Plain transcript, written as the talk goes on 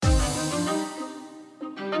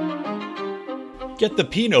Get the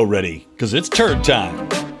Pinot ready, because it's turd time.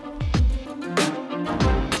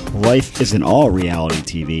 Life isn't all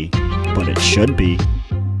reality TV, but it should be.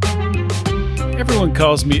 Everyone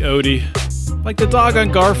calls me Odie, like the dog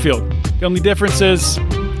on Garfield. The only difference is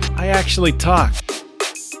I actually talk,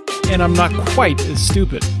 and I'm not quite as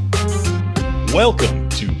stupid. Welcome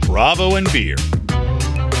to Bravo and Beer.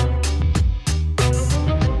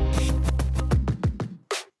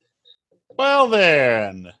 Well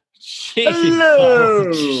then. Jeez. Hello.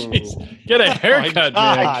 Jeez. Get a haircut, man.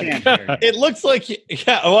 I can't hear you. It looks like,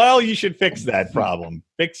 well, you should fix that problem.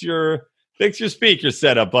 Fix your speaker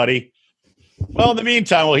setup, buddy. Well, in the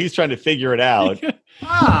meantime, while he's trying to figure it out,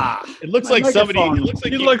 it looks like somebody. It looks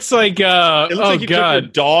like It looks like you took your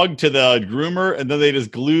dog to the groomer, and then they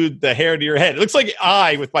just glued the hair to your head. It looks like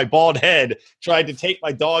I, with my bald head, tried to take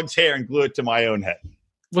my dog's hair and glue it to my own head.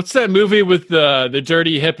 What's that movie with the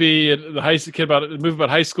dirty hippie and the high school kid about the movie about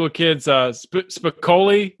high school kids?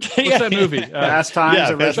 Spicoli. What's that movie? Fast Times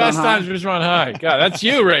at Ridgemont Fast High. Times at Ridgemont High. God, that's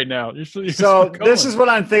you right now. You're So Spicoli. this is what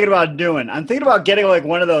I'm thinking about doing. I'm thinking about getting like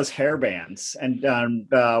one of those hair bands and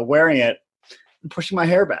wearing it and pushing my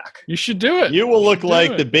hair back. You should do it. You will look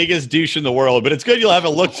like the biggest douche in the world, but it's good you'll have a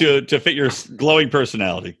look to fit your glowing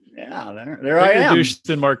personality. Yeah, there I am. Douche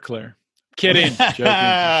than Mark Claire. Kidding.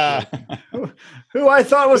 Joking. Who I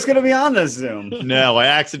thought was going to be on this Zoom. No, I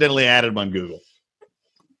accidentally added him on Google.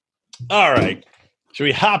 All right. Should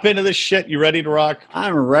we hop into this shit? You ready to rock?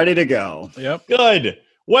 I'm ready to go. Yep. Good.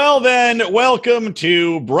 Well, then, welcome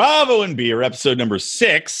to Bravo and Beer, episode number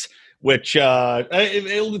 6, which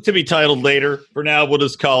to be titled later. For now, we'll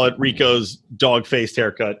just call it Rico's dog-faced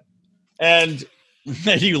haircut. And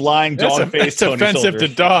you lying dog-faced That's Tony offensive Soldier.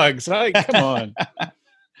 to dogs. Come on.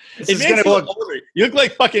 It makes you look older. You look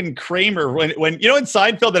like fucking Kramer when you know in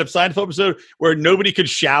Seinfeld, that Seinfeld episode where nobody could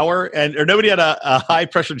shower or nobody had a high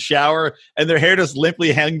pressure shower and their hair just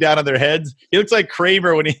limply hung down on their heads. He looks like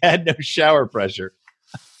Kramer when he had no shower pressure.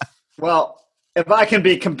 Well, if I can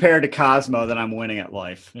be compared to Cosmo, then I'm winning at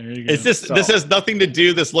life. There you go. This has nothing to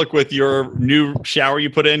do this look with your new shower you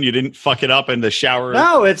put in. You didn't fuck it up in the shower.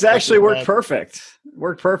 No, it's actually worked perfect.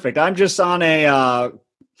 Worked perfect. I'm just on a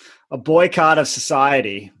boycott of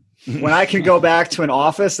society. When I can go back to an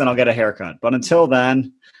office, then I'll get a haircut. But until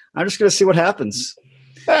then, I'm just going to see what happens.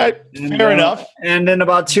 All right, fair enough. And in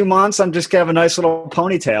about 2 months, I'm just going to have a nice little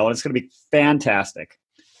ponytail, and it's going to be fantastic.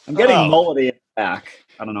 I'm getting mullety in the back.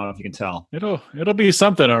 I don't know if you can tell. It'll be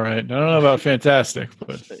something, all right. I don't know about fantastic,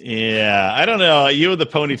 but Yeah, I don't know. You with the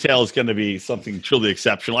ponytail is going to be something truly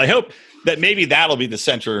exceptional. I hope that maybe that'll be the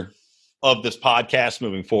center of this podcast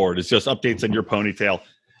moving forward. It's just updates on your ponytail.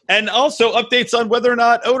 And also updates on whether or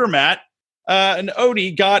not Odermatt and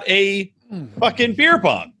Odie got a fucking beer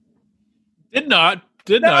pong. did not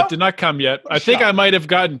come yet. I think I might have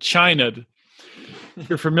gotten China'd. If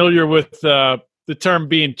you're familiar with the term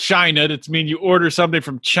being China'd, it's mean you order something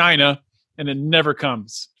from China and it never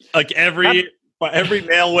comes. Like every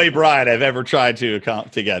mailway bride I've ever tried to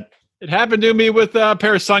get. It happened to me with a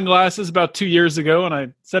pair of sunglasses about 2 years ago, and I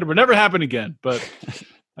said it would never happen again, but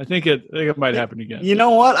I think it might happen again. You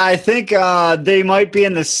know what? I think they might be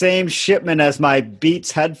in the same shipment as my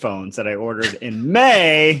Beats headphones that I ordered in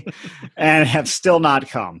May and have still not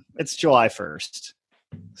come. It's July 1st.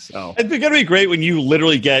 So It's going to be great when you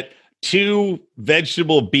literally get 2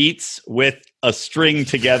 vegetable beets with a string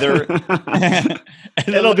together. And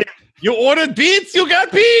it'll be you ordered beets, you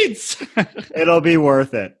got beets. it'll be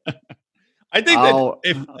worth it. I think I'll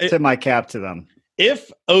that tip my cap to them.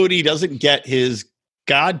 if Odie doesn't get his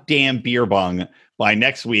goddamn beer bong by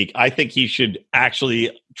next week, I think he should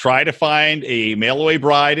actually try to find a mail-away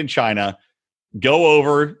bride in China, go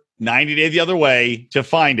over 90 Days the Other Way to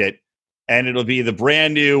find it, and it'll be the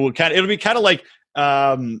brand new it'll be kind of like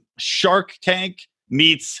Shark Tank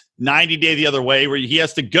meets 90 Day the Other Way, where he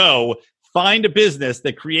has to go find a business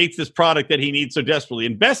that creates this product that he needs so desperately,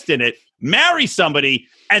 invest in it, marry somebody,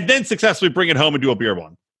 and then successfully bring it home and do a beer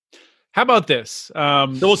bong. How about this? So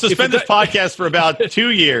we'll suspend this podcast for about 2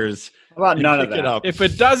 years. How about none of that? If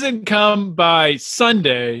it doesn't come by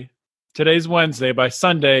Sunday, today's Wednesday, by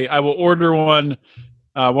Sunday, I will order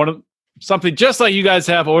something just like you guys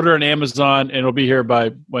have, order on Amazon, and it'll be here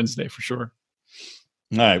by Wednesday for sure.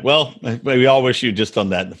 All right. Well, we all wish you'd just done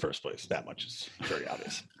that in the first place. That much is very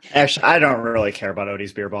obvious. Actually, I don't really care about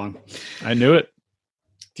Odie's beer bong. I knew it.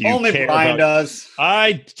 Do you Only care Brian about- does.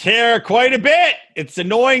 I care quite a bit. It's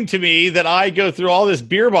annoying to me that I go through all this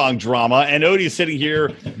beer bong drama and Odie's sitting here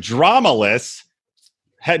dramaless,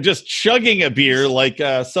 just chugging a beer like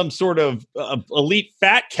some sort of elite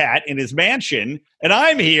fat cat in his mansion. And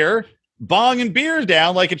I'm here bonging beers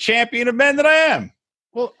down like a champion of men that I am.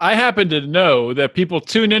 Well, I happen to know that people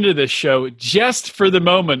tune into this show just for the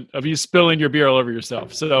moment of you spilling your beer all over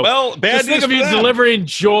yourself. So, well, bad just think of you delivering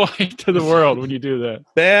joy to the world when you do that.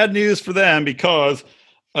 Bad news for them, because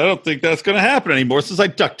I don't think that's going to happen anymore since I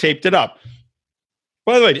duct taped it up.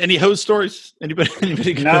 By the way, any hose stories?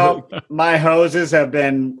 Anybody No, my hoses have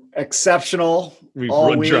been exceptional. We've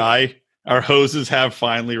run dry. Our hoses have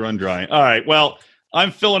finally run dry. All right. Well,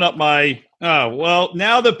 I'm filling up my. Oh, well,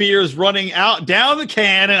 now the beer is running out down the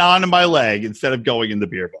can and onto my leg instead of going in the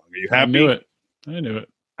beer bong. Are you happy? I knew it.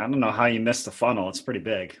 I don't know how you missed the funnel. It's pretty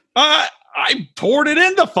big. I poured it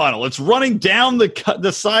in the funnel. It's running down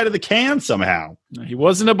the side of the can somehow. He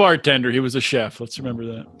wasn't a bartender. He was a chef. Let's remember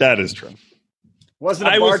that. That is true.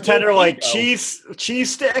 Wasn't a bartender like cheese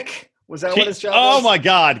stick? Was that what his job was? Oh, my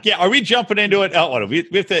God. Yeah. Are we jumping into it? Oh, what? We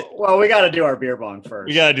have to. Well, we got to do our beer bong first.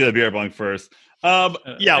 We got to do the beer bong first.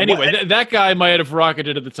 Yeah. Anyway, that guy might have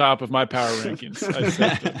rocketed to the top of my power rankings.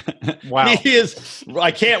 Wow. He is.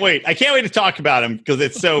 I can't wait. I can't wait to talk about him because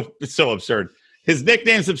it's so absurd. His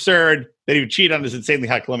nickname's absurd. That he would cheat on his insanely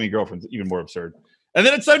hot Colombian girlfriend is even more absurd. And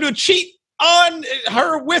then it's time to cheat on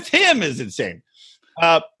her with him is insane.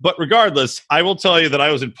 But regardless, I will tell you that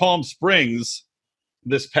I was in Palm Springs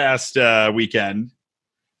this past weekend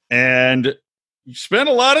and spent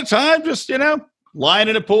a lot of time just, lying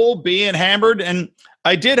in a pool, being hammered. And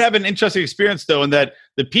I did have an interesting experience, though, in that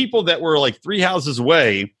the people that were like 3 houses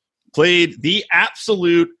away played the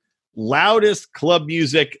absolute loudest club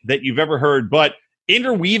music that you've ever heard, but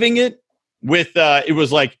interweaving it with, it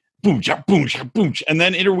was like boom, cha, boom, cha, boom, cha, and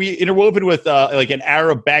then interwoven with like an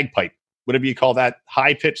Arab bagpipe, whatever you call that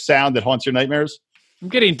high-pitched sound that haunts your nightmares. I'm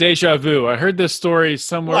getting deja vu. I heard this story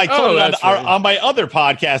somewhere. Well, I told it on my other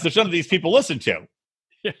podcast, which none of these people listen to.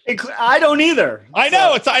 I don't either. I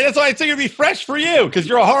know. That's why I think it'd be fresh for you because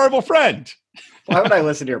you're a horrible friend. Why would I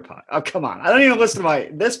listen to your podcast? Oh, come on. I don't even listen to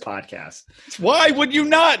this podcast. Why would you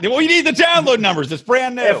not? Well, you need the download numbers. It's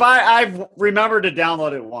brand new. If I've remembered to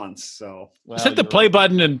download it once, so. Just hit the play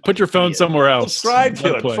button and put your phone somewhere else. Subscribe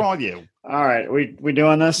to it. What's wrong with you? All right. We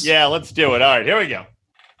doing this? Yeah, let's do it. All right, here we go.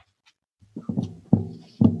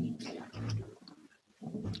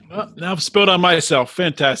 Well, now I've spilled on myself.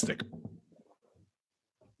 Fantastic.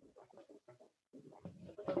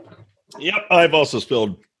 Yep, I've also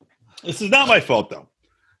spilled. This is not my fault, though.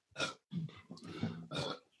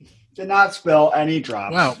 Did not spill any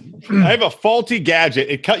drops. Wow. I have a faulty gadget.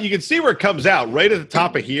 You can see where it comes out right at the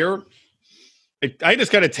top of here. I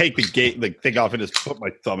just got to take the thing off and just put my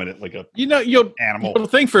thumb in it like a animal. You'll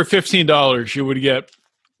think for $15 you would get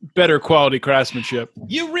better quality craftsmanship.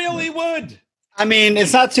 You really would. I mean,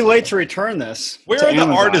 it's not too late to return this. Where are the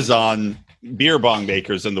artisan beer bong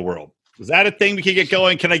makers in the world? Is that a thing we can get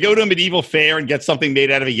going? Can I go to a medieval fair and get something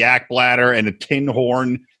made out of a yak bladder and a tin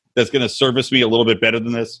horn that's going to service me a little bit better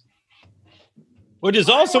than this? Which is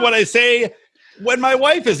also what I say when my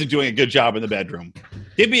wife isn't doing a good job in the bedroom.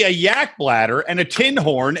 Give me a yak bladder and a tin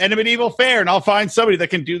horn and a medieval fair, and I'll find somebody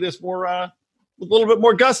that can do this more, with a little bit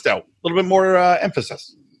more gusto, a little bit more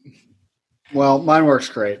emphasis. Well, mine works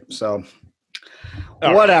great, so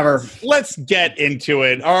whatever. Right. Let's get into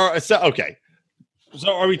it. Okay. So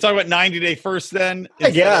are we talking about 90-day first then?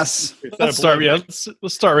 I guess. Let's start right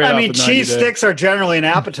off. I mean, cheese sticks are generally an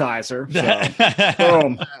appetizer. So.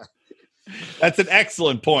 Boom. That's an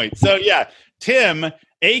excellent point. So, yeah, Tim,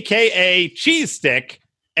 a.k.a. Cheese Stick,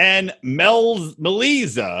 and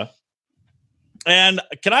Melisa. And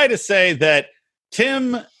can I just say that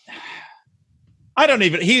Tim,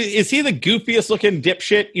 is he the goofiest looking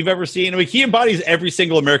dipshit you've ever seen? I mean, he embodies every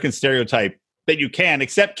single American stereotype that you can,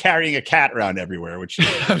 except carrying a cat around everywhere. Which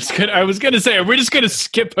I was gonna say, are we just gonna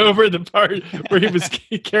skip over the part where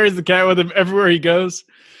he carries the cat with him everywhere he goes?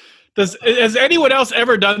 Has anyone else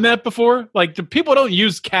ever done that before? Like, people don't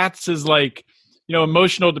use cats as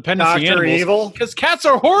emotional dependency Dr. animals. Evil? Because cats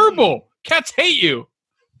are horrible. Cats hate you.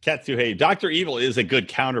 Cats do hate. Dr. Evil is a good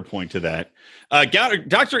counterpoint to that.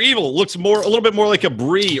 Dr. Evil looks a little bit more like a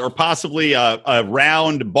brie or possibly a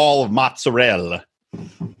round ball of mozzarella.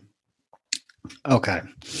 Okay.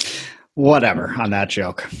 Whatever on that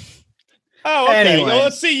joke. Oh, okay. Anyway. Well,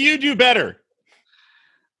 let's see you do better.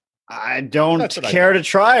 I don't care to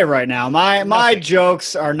try right now. My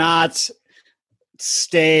jokes are not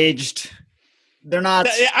staged. They're not.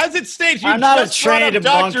 As it's staged, I'm not a trained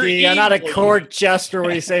monkey. I'm not a court jester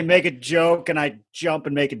where you say make a joke and I jump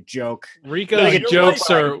and make a joke. Rico's jokes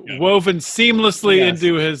are woven seamlessly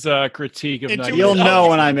into his critique of. You'll know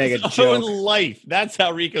when I make a joke. Life. That's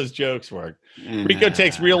how Rico's jokes work. Rico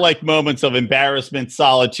takes real life moments of embarrassment,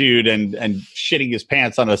 solitude, and shitting his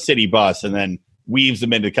pants on a city bus, and then weaves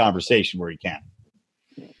them into conversation where he can.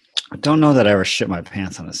 I don't know that I ever shit my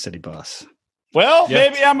pants on a city bus. Well,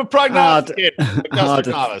 maybe I'm a prognosticator. I'll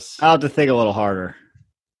have to think a little harder.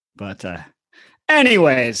 But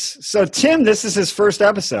anyways, so Tim, this is his first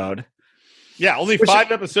episode. Yeah, only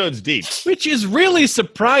 5 episodes deep. Which is really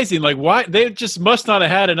surprising. Like, why? They just must not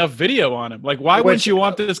have had enough video on him. Like, why wouldn't you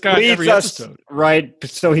want this guy every episode? Right.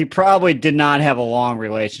 So he probably did not have a long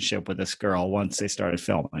relationship with this girl once they started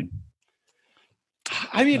filming.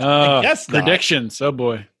 I mean, I guess not. Predictions. Oh,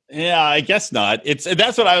 boy. Yeah, I guess not.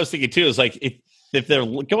 That's what I was thinking too. Is like if they're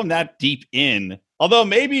going that deep in, although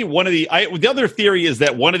maybe the other theory is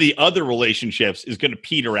that one of the other relationships is going to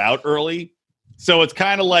peter out early, so it's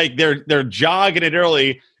kind of like they're jogging it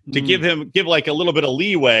early to give like a little bit of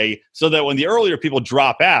leeway, so that when the earlier people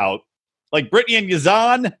drop out, like Brittany and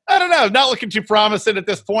Yazan, I don't know, not looking too promising at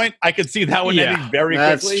this point. I could see that one ending very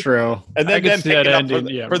quickly. That's true, and then pick it up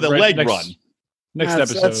for the leg run. Next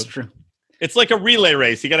episode. That's true. It's like a relay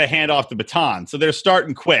race. You got to hand off the baton. So they're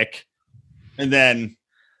starting quick and then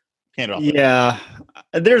hand it off. Yeah.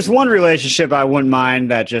 There's one relationship I wouldn't mind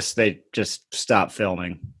that they just stop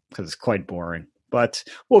filming because it's quite boring. But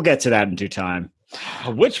we'll get to that in due time.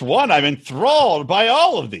 Which one? I'm enthralled by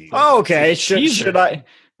all of these. Oh, okay. Should I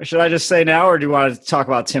just say now, or do you want to talk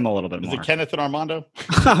about Tim a little bit more? Is it Kenneth and Armando?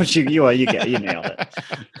 Oh, you nailed it.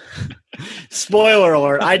 Spoiler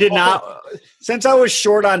alert. I did not. Since I was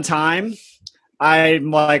short on time, I'm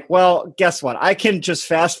like, well, guess what? I can just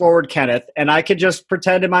fast forward Kenneth, and I could just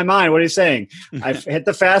pretend in my mind what he's saying. I hit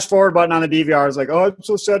the fast forward button on the DVR. I was like, oh, I'm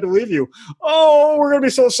so sad to leave you. Oh, we're going to be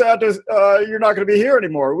so sad you're not going to be here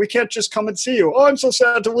anymore. We can't just come and see you. Oh, I'm so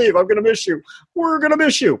sad to leave. I'm going to miss you. We're going to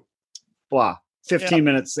miss you. Blah. 15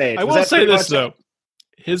 minutes saved. I will say this, though.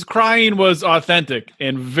 His crying was authentic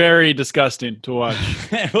and very disgusting to watch.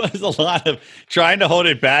 It was a lot of trying to hold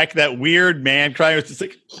it back. That weird man crying was just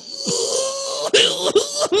like...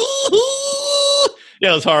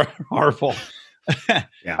 Yeah, it was horrible.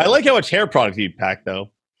 Yeah. I like how much hair product he packed,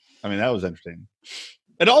 though. I mean, that was interesting.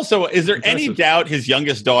 And also, is there any doubt his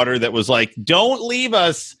youngest daughter that was like, "Don't leave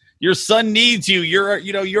us. Your son needs you.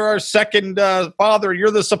 You're our second father.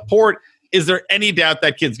 You're the support." Is there any doubt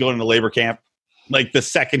that kid's going to labor camp? Like the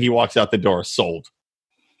second he walks out the door, sold.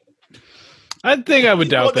 I think I would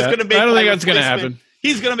doubt that. I don't think that's going to happen.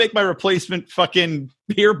 He's going to make my replacement fucking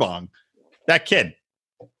beer bong. That kid.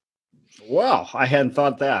 Wow, I hadn't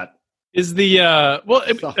thought that. Is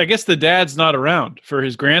I guess the dad's not around for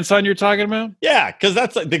his grandson you're talking about? Yeah, because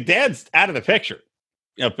that's like the dad's out of the picture.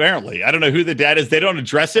 Apparently. I don't know who the dad is. They don't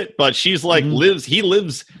address it, but she's like he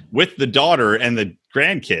lives with the daughter and the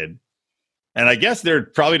grandkid. And I guess they're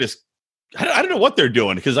probably just I don't know what they're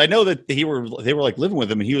doing, because I know that they were like living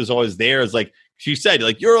with him and he was always there. As like she said,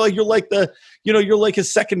 like you're like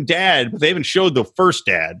his second dad, but they haven't showed the first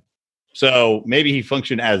dad. So maybe he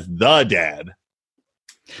functioned as the dad.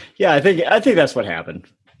 Yeah, I think that's what happened.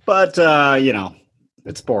 But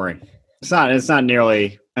it's boring. It's not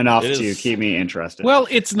nearly enough to keep me interested. Well,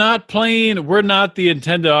 it's not playing. We're not the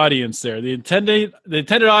intended audience there. The intended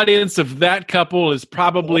audience of that couple is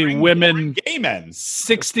probably women, gay men,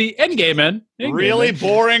 60 and gay men. Really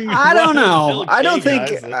boring. I don't know. I don't think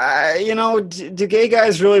do gay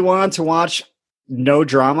guys really want to watch no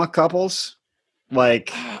drama couples?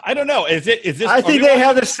 Like, I don't know. Is this? I think they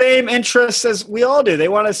have the same interests as we all do. They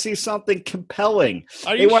want to see something compelling.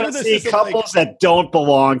 They want to see couples that don't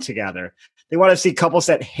belong together. They want to see couples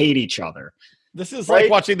that hate each other. This is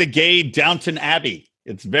like watching the gay Downton Abbey.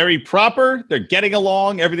 It's very proper. They're getting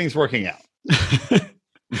along. Everything's working out.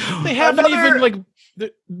 They haven't even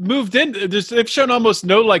moved in. They've shown almost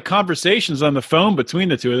no conversations on the phone between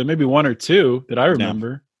the two of them. Maybe one or two that I remember.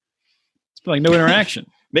 No. It's been no interaction.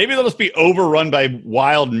 Maybe they'll just be overrun by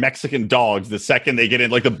wild Mexican dogs the second they get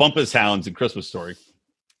in, like the Bumpus Hounds in Christmas Story.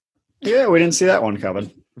 Yeah, we didn't see that one coming.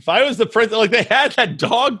 If I was the president, they had that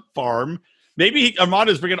dog farm. Maybe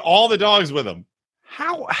Armando's bringing all the dogs with him.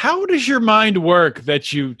 How does your mind work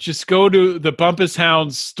that you just go to the Bumpus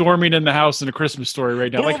Hounds storming in the house in A Christmas Story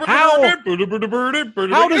right now? How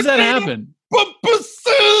does that happen?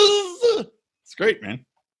 Bumpuses! It's great, man.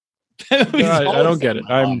 I don't get it.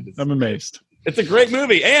 I'm amazed. It's a great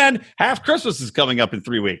movie, and Half Christmas is coming up in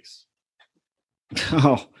 3 weeks.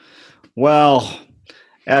 Oh, well,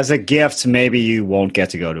 as a gift, maybe you won't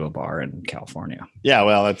get to go to a bar in California. Yeah,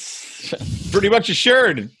 well, that's pretty much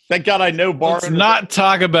assured. Thank God I know bar. Let's not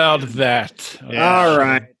talk about that. Yeah. All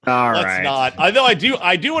right. Let's not. Although I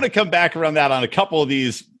do want to come back around that on a couple of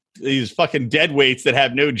these fucking dead weights that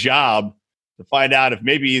have no job to find out if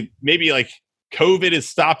maybe COVID is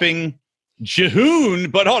stopping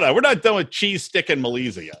Jehoon, but hold on, we're not done with Cheese Stick and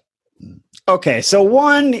Melisa yet. Okay, so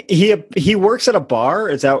one, he works at a bar.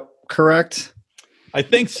 Is that correct? I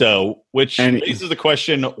think so, which raises the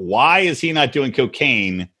question, why is he not doing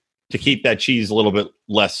cocaine to keep that cheese a little bit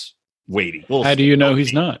less weighty? How do you know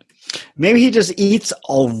he's not? Maybe he just eats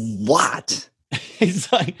a lot.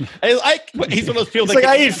 He's like, he's one of those people. He's like,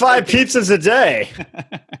 I eat 5 pizzas a day.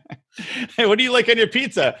 Hey, what do you like on your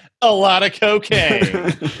pizza? A lot of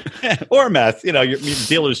cocaine or meth. Your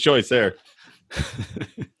dealer's choice there.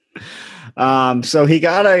 So he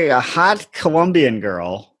got a hot Colombian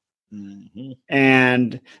girl,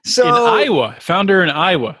 and so in Iowa, found her in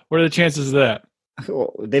Iowa. What are the chances of that?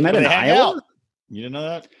 They met in Iowa. You didn't know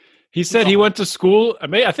that? He said he went to school.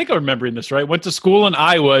 I think I'm remembering this right. Went to school in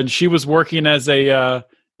Iowa, and she was working as a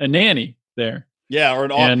nanny there. Yeah, or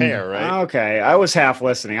an au pair, right? Okay, I was half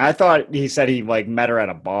listening. I thought he said he met her at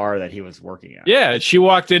a bar that he was working at. Yeah, she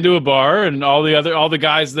walked into a bar, and all the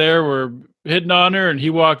guys there were hitting on her, and he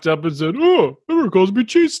walked up and said, "Oh, everyone calls me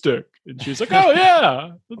cheese stick," and she's like, "Oh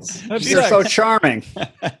yeah, you're so charming."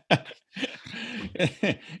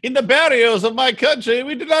 In the barrios of my country,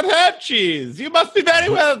 we do not have cheese. You must be very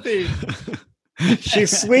wealthy.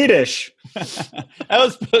 She's Swedish. I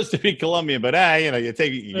was supposed to be Colombian, but you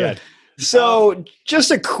take it you get. So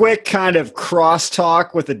just a quick kind of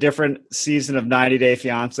crosstalk with a different season of 90 Day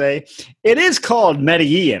Fiance. It is called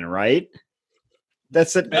Medellin, right?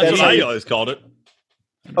 That's what I always called it.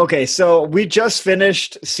 Okay, so we just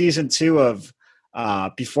finished season 2 of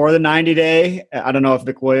Before the 90 Day. I don't know if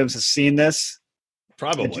Vic Williams has seen this.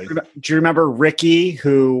 Probably. Do you remember Ricky,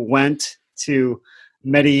 who went to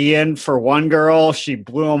Medellin for one girl? She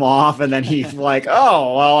blew him off, and then he's like,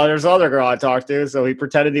 "Oh, well, there's another girl I talked to." So he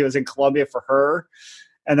pretended he was in Colombia for her,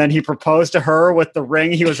 and then he proposed to her with the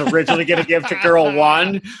ring he was originally going to give to girl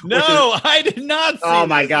 1. No, I did not see Oh,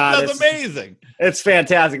 my God. That's amazing. It's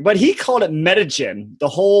fantastic. But he called it Medellin the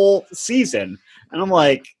whole season. And I'm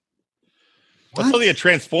like, what? That's only a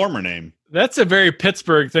Transformer name. That's a very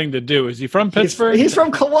Pittsburgh thing to do. Is he from Pittsburgh? He's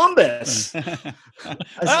from Columbus. Another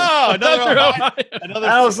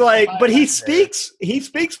I was like, but he speaks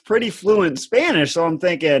pretty fluent Spanish. So I'm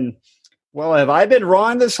thinking, well, have I been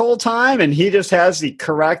wrong this whole time? And he just has the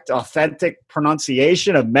correct, authentic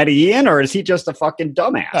pronunciation of Medellin, or is he just a fucking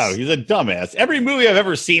dumbass? Oh, he's a dumbass. Every movie I've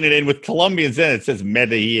ever seen it in with Colombians in it says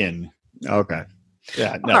Medellin. Okay.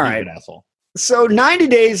 Yeah, no, all he's right. an asshole. So 90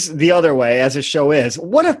 Days the Other Way, as a show is,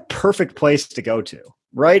 what a perfect place to go to,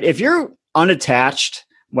 right? If you're unattached,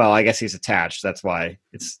 well, I guess he's attached. That's why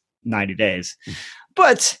it's 90 days.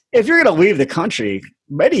 But if you're going to leave the country,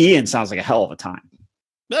 Medellin sounds like a hell of a time.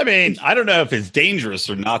 I mean, I don't know if it's dangerous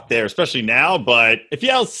or not there, especially now, but if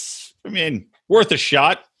else, worth a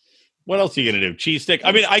shot. What else are you going to do? Cheese stick?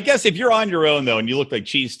 I mean, I guess if you're on your own, though, and you look like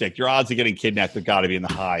cheese stick, your odds of getting kidnapped have got to be in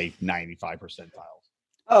the high 95 percentiles.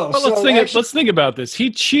 Oh, well, let's think about this. He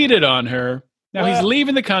cheated on her. Now he's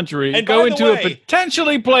leaving the country and go into a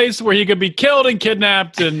potentially place where he could be killed and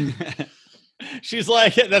kidnapped. And she's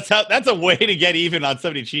like, that's a way to get even on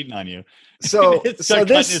somebody cheating on you. So cutting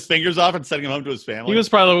his fingers off and sending him home to his family. He was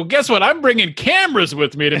probably, well, guess what? I'm bringing cameras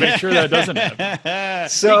with me to make sure that doesn't happen.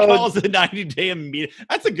 So he calls the 90-day immediate.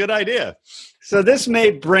 That's a good idea. So this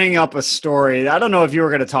may bring up a story. I don't know if you were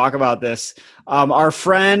going to talk about this. Our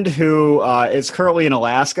friend who is currently in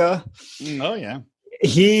Alaska. Oh, yeah.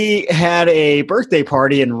 He had a birthday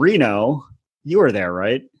party in Reno. You were there,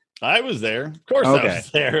 right? I was there. Of course I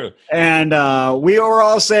was there. And we were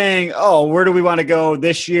all saying, oh, where do we want to go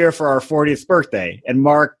this year for our 40th birthday? And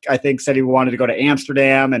Mark, I think, said he wanted to go to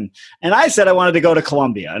Amsterdam. And I said I wanted to go to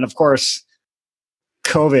Colombia. And, of course,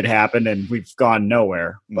 COVID happened and we've gone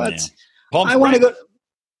nowhere. But I want to go.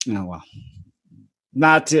 Oh, well.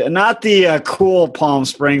 Not the cool Palm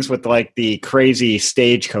Springs with like the crazy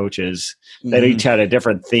stage coaches that each had a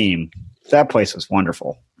different theme. That place was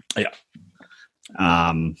wonderful. Yeah.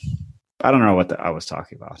 I don't know what I was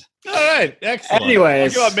talking about. All right, excellent.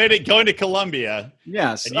 Anyways, going to Colombia.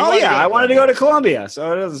 Yes. Oh yeah, I wanted to go to Colombia,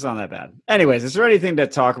 so it doesn't sound that bad. Anyways, is there anything to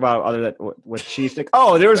talk about other than with cheese stick?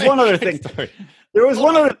 Oh, there was one other thing. There was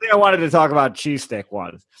one other thing I wanted to talk about. Cheese stick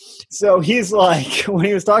was. So he's like, when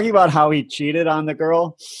he was talking about how he cheated on the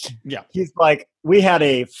girl. Yeah. He's like, we had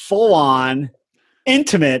a full-on,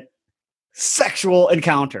 intimate sexual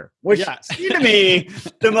encounter, which seemed to me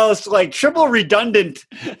the most like triple redundant,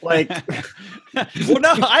 like. Well,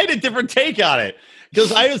 no, I had a different take on it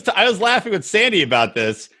because I was laughing with Sandy about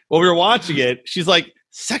this while we were watching it. She's like,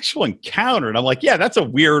 sexual encounter, and I'm like, yeah, that's a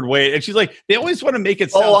weird way. And she's like, they always want to make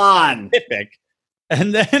it sound scientific,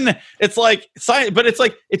 and then it's like science, but it's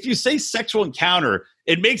like if you say sexual encounter,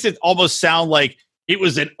 it makes it almost sound like it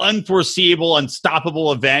was an unforeseeable,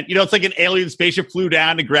 unstoppable event. You know, it's like an alien spaceship flew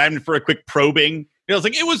down and grabbed him for a quick probing. You know, it's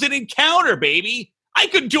like, it was an encounter, baby. I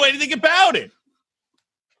couldn't do anything about it.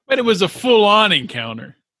 But it was a full-on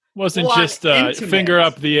encounter. It wasn't just finger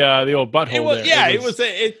up the old butthole. It was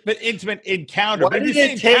an intimate encounter. Why did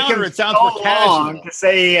it take him it sounds so more casual long to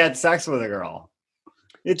say he had sex with a girl?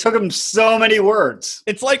 It took him so many words.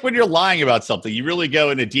 It's like when you're lying about something. You really go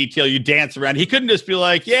into detail. You dance around. He couldn't just be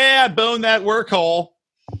like, yeah, I boned that work hole.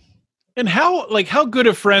 And how good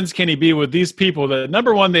of friends can he be with these people that,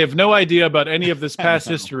 number one, they have no idea about any of this past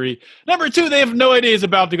history. Number two, they have no idea he's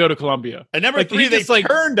about to go to Colombia. And number three, they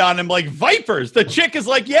turned on him like vipers. The chick is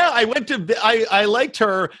like, yeah, I liked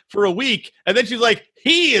her for a week. And then she's like,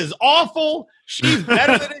 he is awful. She's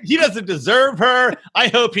better than him. He doesn't deserve her. I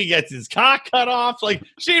hope he gets his cock cut off. Like,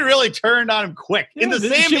 she really turned on him quick. In the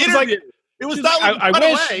same interview. It was not like cut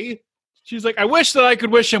away. She's like, I wish that I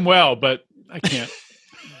could wish him well, but I can't.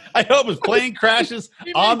 I hope his plane crashes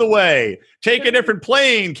on the way. Take a different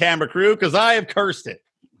plane, camera crew, because I have cursed it.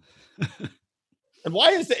 And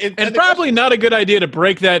why is it? And probably not a good idea to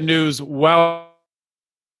break that news while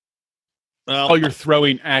you're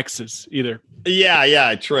throwing axes either.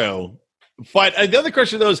 Yeah, true. But the other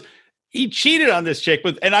question, though, is he cheated on this chick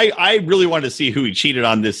with, and I really wanted to see who he cheated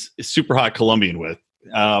on this super hot Colombian with.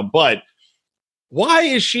 But why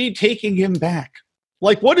is she taking him back?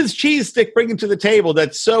 Like, what is Cheese Stick bringing to the table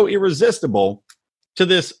that's so irresistible to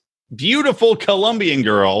this beautiful Colombian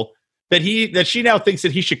girl that she now thinks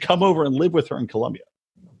that he should come over and live with her in Colombia?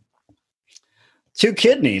 2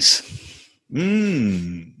 kidneys.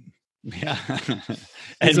 Yeah.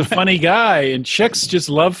 He's a funny guy, and chicks just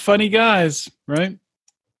love funny guys, right?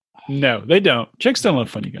 No, they don't. Chicks don't love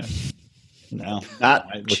funny guys. No.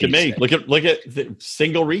 Look at me. Look at the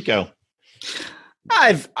single Rico.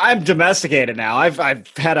 I'm domesticated now. I've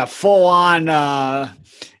had a full on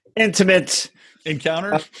intimate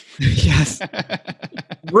encounter. Yes,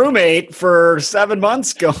 roommate for 7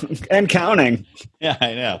 months and counting. Yeah,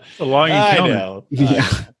 I know. It's a long encounter. I know.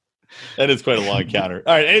 That is quite a long encounter.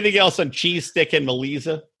 All right. Anything else on Cheese Stick and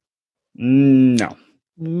Melisa? No.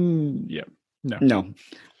 Yeah. No.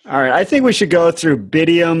 All right. I think we should go through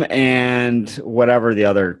Bidium and whatever the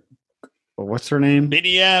other. What's her name?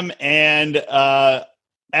 Bidium and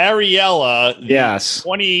Ariella. Yes.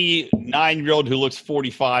 29-year-old who looks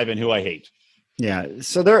 45 and who I hate. Yeah.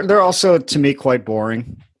 So they're also, to me, quite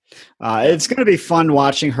boring. It's going to be fun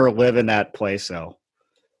watching her live in that place, though.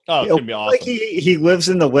 Oh, it's going to be awesome. Like he lives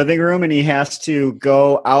in the living room and he has to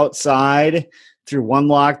go outside through one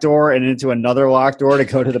locked door and into another locked door to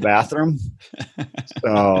go to the bathroom.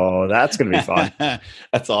 So that's going to be fun.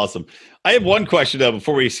 That's awesome. I have one question, though,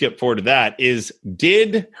 before we skip forward to that, is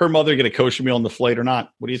did her mother get a kosher meal on the flight or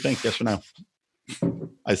not? What do you think? Yes or no?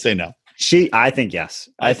 I say no. I think yes.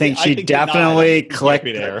 I think she definitely clicked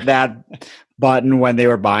that button when they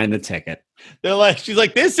were buying the ticket. She's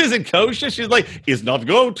like, this isn't kosher. She's like, it's not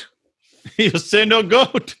goat. You say no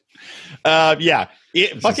goat.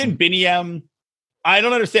 Fucking Binyam. I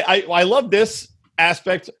don't understand. I love this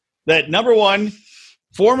aspect that, number one,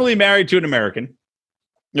 formerly married to an American,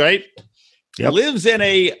 right? Yep. Lives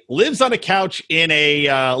on a couch in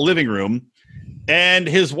a living room, and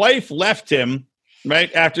his wife left him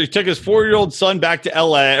right after he took his 4-year-old son back to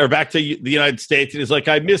LA or back to the United States, and he's like,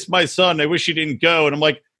 I miss my son. I wish he didn't go. And I'm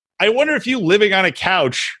like, I wonder if you living on a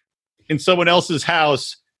couch in someone else's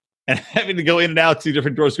house and having to go in and out to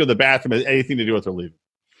different doors to go to the bathroom has anything to do with her leaving.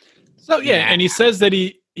 So yeah, and he says that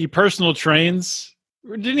he personal trains.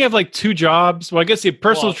 Didn't he have like 2 jobs? Well, I guess he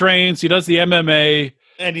personal trains. He does the MMA.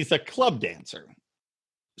 And he's a club dancer.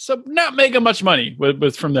 So not making much money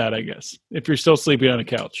with from that, I guess, if you're still sleeping on a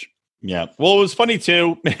couch. Yeah. Well, it was funny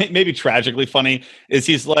too, maybe tragically funny, is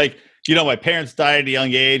he's like, my parents died at a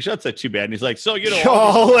young age. That's not too bad. And he's like, so,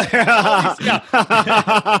 oh,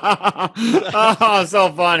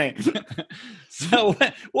 so funny. So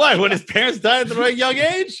what? When his parents died at the right young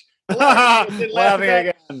age? Laughing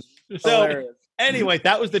again. So hilarious. Anyway,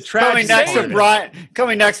 that was the tragic.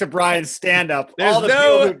 Coming next to Brian's stand-up. There's all the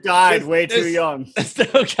people who died way too young. There's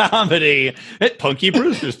no comedy at Punky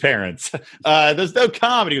Brewster's parents. There's no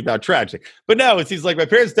comedy without tragic. But no, he's like, my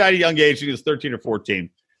parents died at a young age. He was 13 or 14.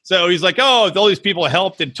 So he's like, oh, all these people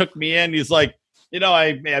helped and took me in. He's like,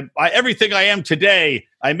 I everything I am today,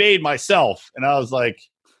 I made myself. And I was like,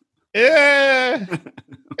 I'm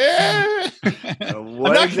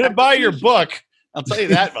not going to buy your book. I'll tell you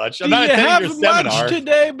that much. I'm not attending your seminar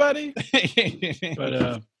today, buddy. But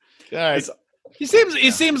all right. He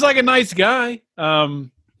seems like a nice guy.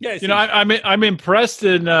 I'm impressed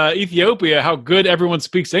in Ethiopia how good everyone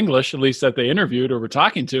speaks English, at least that they interviewed or were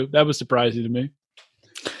talking to. That was surprising to me.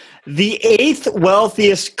 The 8th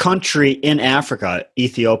wealthiest country in Africa,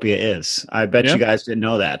 Ethiopia is. I bet you guys didn't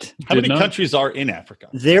know that. How many countries are in Africa?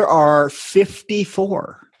 There are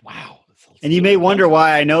 54. Wow. And you may wonder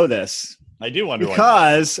why I know this. I do wonder why.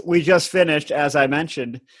 Because we just finished, as I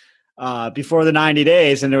mentioned, before the 90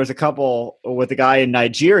 days, and there was a couple with a guy in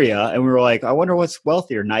Nigeria, and we were like, I wonder what's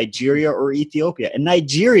wealthier, Nigeria or Ethiopia? And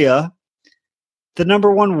Nigeria, the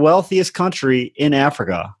number one wealthiest country in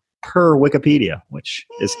Africa, per Wikipedia, which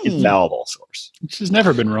is infallible source. Which has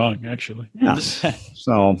never been wrong, actually. Yes.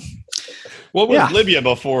 So, what was Libya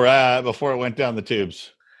before it went down the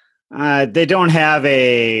tubes? They don't have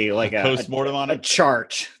a post-mortem on it? A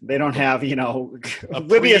chart. They don't have,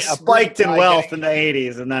 Libya spiked in wealth in the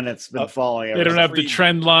 80s, and then it's been falling. They don't have the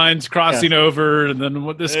trend lines crossing over, and then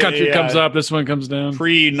when this country comes up, this one comes down.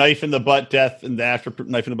 Pre-knife in the butt death, and after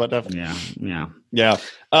knife in the butt death. Yeah.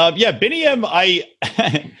 Biniam,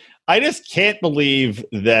 I just can't believe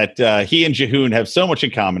that he and Jehoon have so much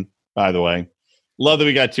in common, by the way. Love that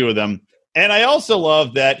we got two of them. And I also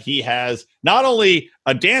love that he has not only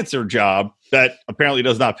a dancer job that apparently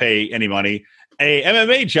does not pay any money, a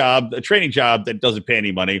MMA job, a training job that doesn't pay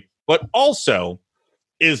any money, but also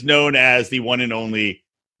is known as the one and only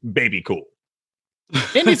Baby Cool.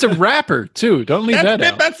 And he's a rapper, too. Don't leave that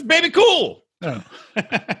out. That's Baby Cool. Oh.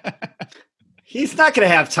 He's not going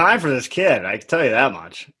to have time for this kid. I can tell you that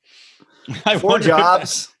much. 4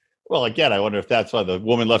 jobs. Well, again, I wonder if that's why the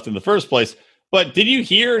woman left in the first place. But did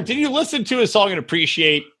you listen to his song and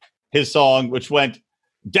appreciate his song, which went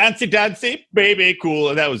 "Dancey, dancey, baby, cool,"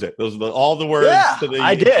 and that was it. Those are all the words. To the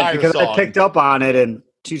I did because song. I picked up on it in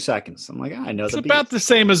 2 seconds. I'm like, I know it's about the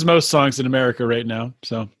same as most songs in America right now.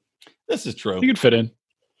 So this is true. You could fit in.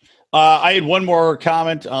 I had one more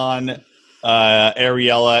comment on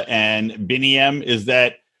Ariella and Biniam is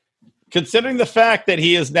that considering the fact that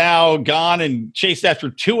he has now gone and chased after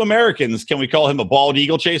 2 Americans, can we call him a bald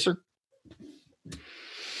eagle chaser?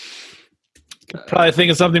 Probably think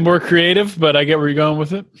of something more creative, but I get where you're going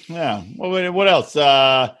with it. Yeah. Well, what else?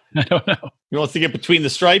 I don't know. He wants to get between the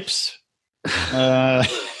stripes. I'm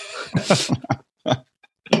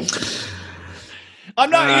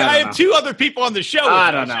not. I have 2 other people on the show. I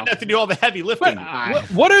don't know. Have to do all the heavy lifting.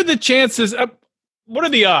 What are the chances? What are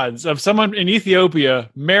the odds of someone in Ethiopia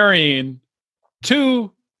marrying 2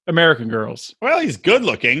 American girls? Well, he's good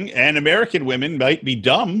looking, and American women might be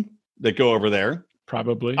dumb that go over there.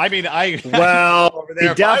 Probably. I mean, over there,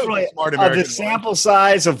 he definitely smart of the sample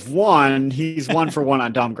size of 1, he's 1 for 1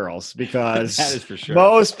 on dumb girls because that is for sure.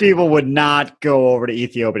 Most people would not go over to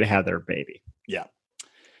Ethiopia to have their baby. Yeah.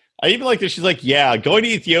 I even like that. She's like, yeah, going to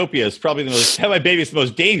Ethiopia is probably have my baby is the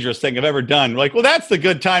most dangerous thing I've ever done. Like, well, that's the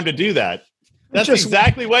good time to do that. That's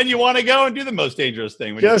exactly when you want to go and do the most dangerous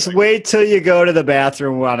thing. Just wait till you go to the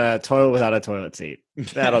bathroom on a toilet without a toilet seat.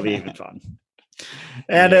 That'll be even fun.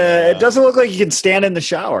 And it doesn't look like you can stand in the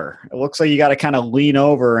shower. It looks like you got to kind of lean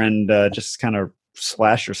over and just kind of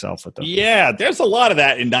splash yourself with them. Yeah, there's a lot of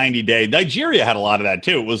that in 90 Day. Nigeria had a lot of that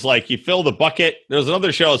too. It was like you fill the bucket. There's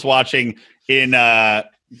another show I was watching in the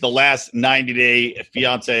last 90 Day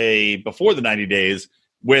Fiance before the 90 days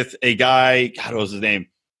with a guy. God, what was his name?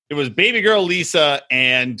 It was baby girl Lisa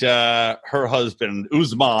and her husband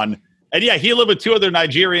Usman. And yeah, he lived with 2 other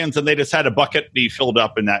Nigerians, and they just had a bucket be filled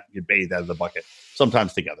up, and that you bathe out of the bucket,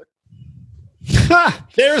 sometimes together.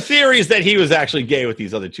 There are theories that he was actually gay with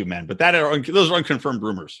these other 2 men, but those are unconfirmed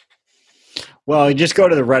rumors. Well, you just go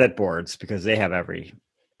to the Reddit boards because they have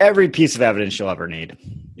every piece of evidence you'll ever need.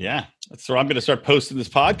 Yeah, so I'm going to start posting this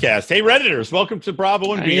podcast. Hey, Redditors, welcome to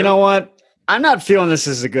Bravo and Beer. You know what? I'm not feeling this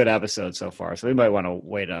is a good episode so far, so we might want to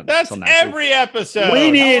wait on. That's every episode.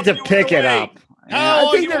 We needed to pick it up. How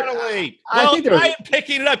long do you want to wait? Well, I am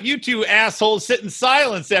picking it up. You 2 assholes sit in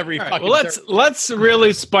silence every fucking. Well, let's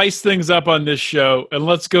really spice things up on this show, and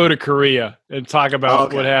let's go to Korea and talk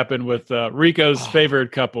about what happened with Rico's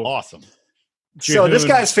favorite couple. Awesome. So this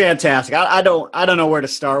guy's fantastic. I don't know where to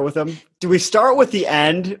start with him. Do we start with the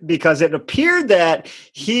end? Because it appeared that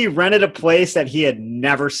he rented a place that he had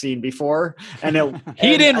never seen before. He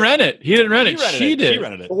didn't rent it. She did. She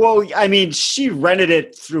rented it. Well, I mean, she rented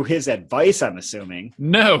it through his advice, I'm assuming.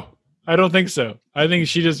 No, I don't think so. I think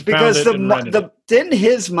she just found it and rented it. Didn't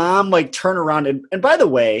his mom turn around and by the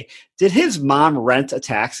way, did his mom rent a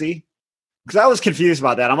taxi? Because I was confused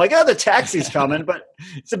about that. I'm like, the taxi's coming, but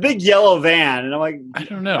it's a big yellow van. And I'm like, I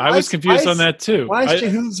don't know. I was confused on that too. Why is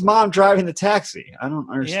Jehoon's mom driving the taxi? I don't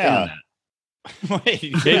understand that.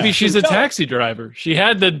 Maybe she's a taxi driver. She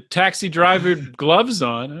had the taxi driver gloves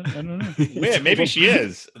on. I don't know. Yeah, maybe she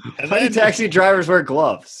is. How many taxi drivers wear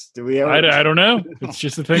gloves? Do we ever? I don't know. It's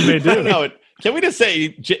just a thing they do. No, Can we just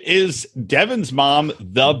say, is Devin's mom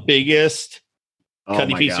the biggest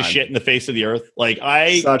cutting piece of shit in the face of the earth? Like,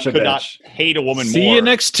 I could not hate a woman more. See you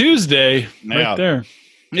next Tuesday. Right there.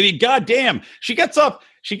 I mean, goddamn, she gets up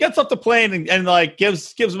the plane and like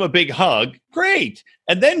gives him a big hug. Great.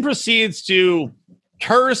 And then proceeds to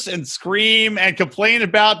curse and scream and complain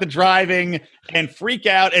about the driving and freak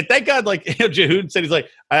out. And thank God, like, Jehoon said, he's like,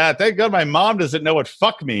 thank God my mom doesn't know what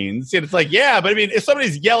fuck means. And it's like, yeah, but I mean, if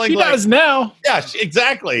somebody's yelling, she does now. Yeah,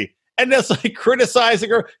 exactly. And that's like criticizing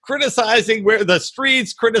her, criticizing where the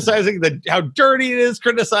streets, criticizing how dirty it is,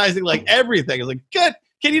 criticizing like everything. It's like, good.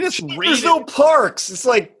 Can you just read There's no parks. It's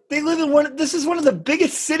like they live in this is one of the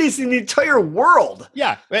biggest cities in the entire world.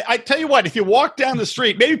 Yeah. I tell you what, if you walk down the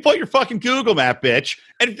street, maybe put your fucking Google map, bitch,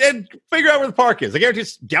 and figure out where the park is. I guarantee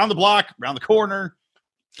it's down the block, around the corner.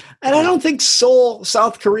 And I don't think Seoul,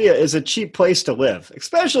 South Korea is a cheap place to live,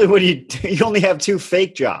 especially when you only have 2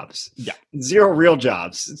 fake jobs. Yeah. 0 real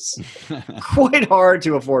jobs. It's quite hard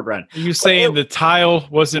to afford rent. Are you saying the tile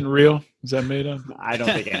wasn't real? Is that made up? I don't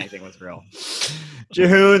think anything was real.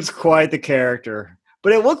 Jehoon's quite the character.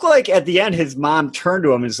 But it looked like at the end, his mom turned to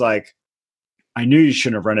him and was like, I knew you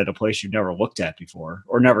shouldn't have rented a place you've never looked at before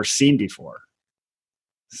or never seen before.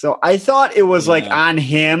 So I thought it was like on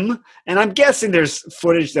him. And I'm guessing there's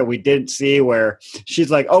footage that we didn't see where she's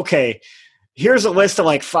like, okay, here's a list of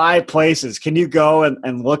like 5 places. Can you go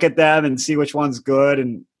and look at them and see which one's good?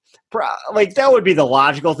 And like that would be the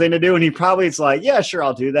logical thing to do. And he probably is like, yeah, sure,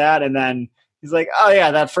 I'll do that. And then he's like, oh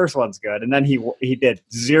yeah, that first one's good. And then he did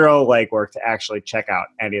 0 legwork to actually check out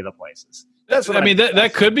any of the places. That's what I mean.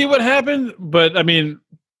 That could be what happened. But I mean,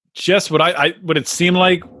 just what what it seemed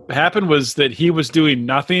like happened was that he was doing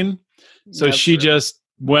nothing. So she just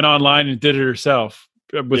went online and did it herself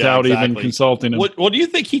without even consulting him. Well, do you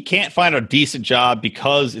think he can't find a decent job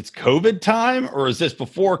because it's COVID time, or is this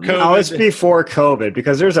before COVID? No, it's before COVID,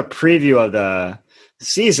 because there's a preview of the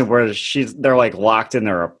season where they're like locked in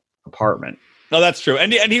their apartment. No, that's true.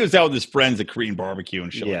 And he was out with his friends at Korean barbecue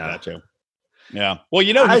and shit like that too. Yeah. Well,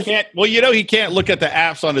 he can't. Well, he can't look at the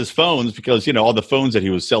apps on his phones because all the phones that he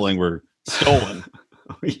was selling were stolen.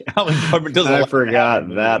 I forgot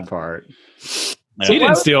that part. Yeah. He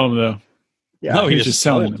didn't steal them though. Yeah, no, he was just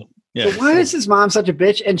selling them. Yeah. So why is his mom such a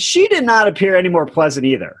bitch? And she did not appear any more pleasant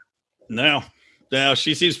either. No,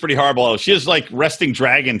 she seems pretty horrible. She has like resting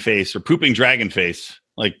dragon face or pooping dragon face,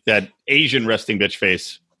 like that Asian resting bitch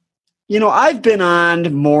face. I've been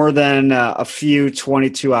on more than a few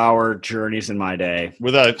 22-hour journeys in my day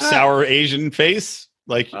with a sour Asian face.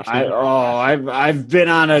 Like I've been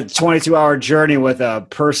on a 22-hour journey with a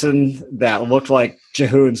person that looked like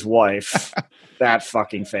Jehoon's wife. That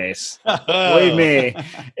fucking face. Believe me,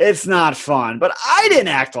 it's not fun. But I didn't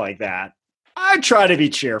act like that. I try to be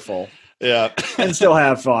cheerful. Yeah. And still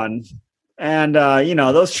have fun. And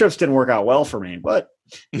those trips didn't work out well for me. But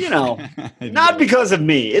not because of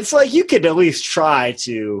me. It's like you could at least try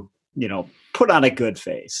to, put on a good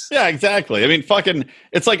face. Yeah, exactly. I mean,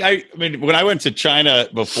 it's like, when I went to China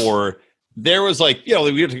before, there was like, we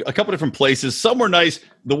went to a couple different places. Some were nice.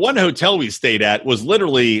 The one hotel we stayed at was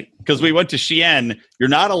literally, because we went to Xi'an, you're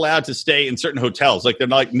not allowed to stay in certain hotels. Like, they're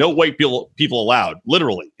like no white people allowed,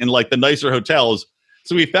 literally, in like the nicer hotels.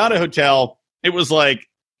 So we found a hotel. It was like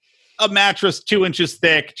a mattress 2 inches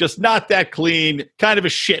thick, just not that clean, kind of a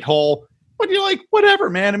shithole. But you're like, whatever,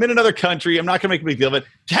 man. I'm in another country. I'm not going to make a big deal of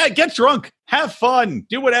it. Get drunk. Have fun.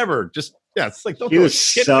 Do whatever. Just, it's like, don't do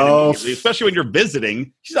shit immediately, especially when you're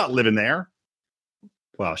visiting. She's not living there.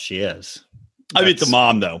 Well, she is. I mean, the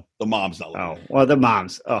mom, though. The mom's not living there. Well, the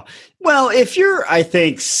mom's. Oh, well, if you're, I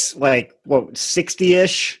think, like,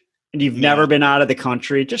 60-ish, and you've never been out of the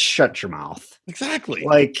country, just shut your mouth. Exactly.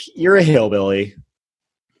 Like, you're a hillbilly.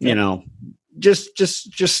 Just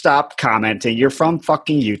stop commenting. You're from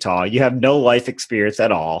fucking Utah. You have no life experience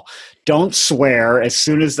at all. Don't swear as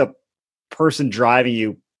soon as the person driving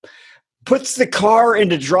you puts the car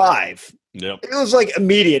into drive. Yep. It was like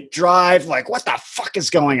immediate drive. Like, what the fuck is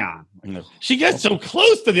going on? She gets so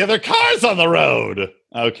close to the other cars on the road.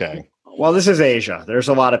 Okay. Well, this is Asia. There's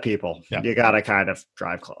a lot of people. Yeah. You got to kind of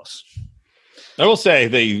drive close. I will say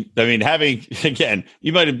having, again,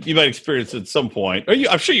 you might experience it at some point, or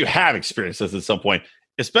I'm sure you have experienced this at some point,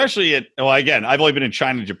 especially again, I've only been in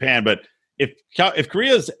China and Japan, but if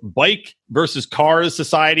Korea's bike versus cars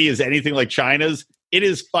society is anything like China's, it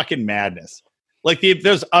is fucking madness. Like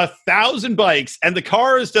there's 1,000 bikes and the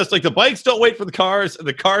cars just like the bikes don't wait for the cars and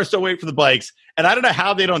the cars don't wait for the bikes. And I don't know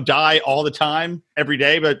how they don't die all the time every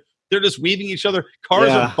day, but they're just weaving each other. Cars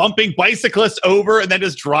are bumping bicyclists over and then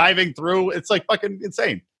just driving through. It's like fucking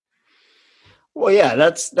insane. Well, yeah,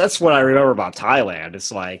 that's what I remember about Thailand.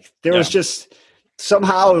 It's like there was just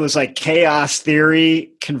somehow it was like chaos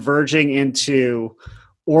theory converging into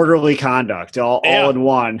orderly conduct all in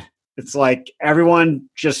one. It's like everyone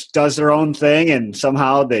just does their own thing and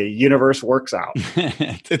somehow the universe works out.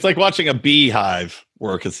 It's like watching a beehive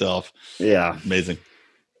work itself. Yeah. Amazing.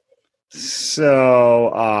 So,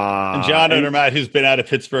 and John Odermatt, who's been out of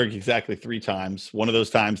Pittsburgh exactly 3 times, one of those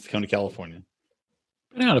times to come to California.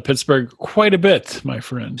 Been out of Pittsburgh quite a bit, my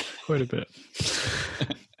friend. Quite a bit.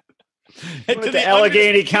 To the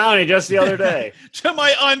Allegheny County just the other day. To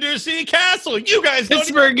my undersea castle. You guys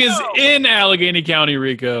Pittsburgh is in Allegheny County,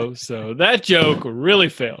 Rico. So that joke really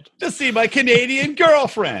failed. To see my Canadian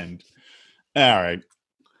girlfriend. All right.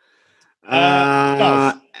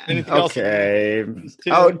 Okay.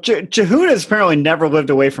 Jehoon has apparently never lived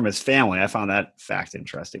away from his family. I found that fact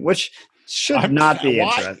interesting, which should not be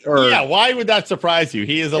interesting. Why would that surprise you?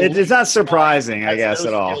 He is. It's not surprising, I guess,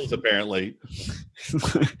 at all. Apparently,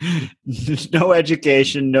 no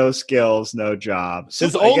education, no skills, no job.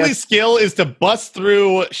 His only skill is to bust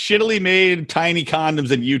through shittily made tiny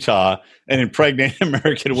condoms in Utah and impregnate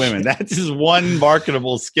American women. That's his one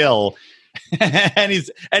marketable skill. and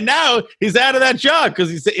now he's out of that job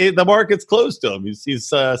because the market's closed to him. He's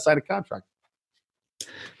signed a contract.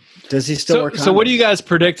 Does he still work? So what do you guys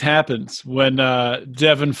predict happens when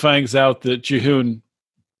Devin finds out that Jehoon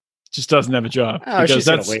just doesn't have a job? She's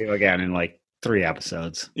going to leave again in like 3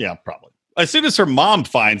 episodes. Yeah, probably. As soon as her mom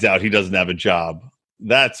finds out he doesn't have a job,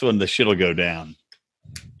 that's when the shit will go down.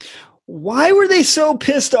 Why were they so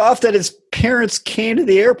pissed off that his parents came to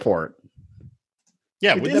the airport?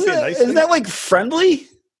 Yeah, wouldn't that be a nice thing? Is that like friendly?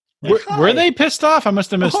 Were they pissed off? I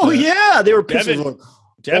must have missed. Oh yeah, they were pissed.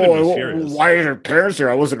 Devin was furious. Why are their parents here?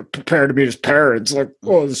 I wasn't prepared to meet his parents. Like,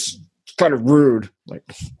 it's kind of rude. Like,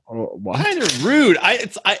 what? Kind of rude. I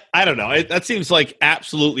don't know. That seems like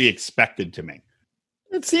absolutely expected to me.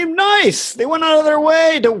 It seemed nice. They went out of their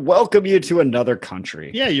way to welcome you to another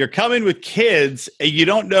country. Yeah, you're coming with kids, and you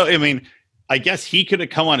don't know. I mean, I guess he could have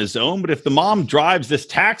come on his own, but if the mom drives this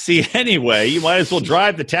taxi anyway, you might as well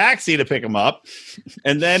drive the taxi to pick him up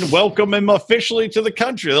and then welcome him officially to the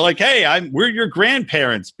country. They're like, hey, we're your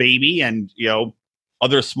grandparents, baby, and,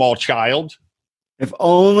 other small child. If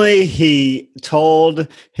only he told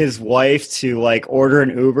his wife to like order an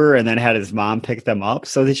Uber and then had his mom pick them up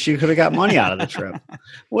so that she could have got money out of the trip.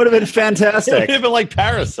 Would have been fantastic. It would have been like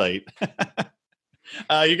Parasite.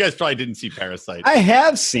 You guys probably didn't see Parasite. I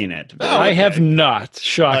have seen it. I have not.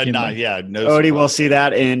 Shocking. No Odie will see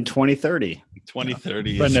that in 2030.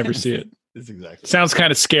 2030. I never see it. It's exactly. Sounds kind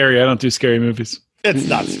of scary. I don't do scary movies. It's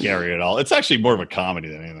not scary at all. It's actually more of a comedy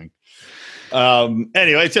than anything.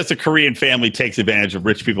 Anyway, it's just a Korean family takes advantage of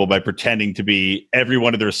rich people by pretending to be every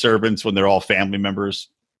one of their servants when they're all family members.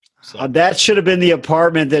 So. That should have been the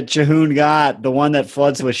apartment that Jehoon got, the one that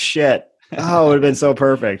floods with shit. Oh, it would have been so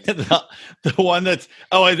perfect. The one that's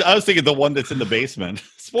I was thinking the one that's in the basement.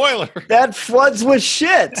 Spoiler. That floods with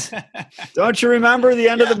shit. Don't you remember the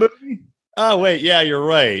end of the movie? Oh, wait. Yeah, you're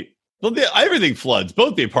right. Well, everything floods.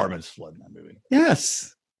 Both the apartments flood in that movie.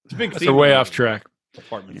 Yes. It's a big We're way off track.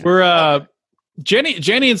 Apartment. We're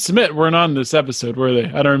Jenny and Smith weren't on this episode, were they?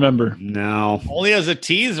 I don't remember. No. Only as a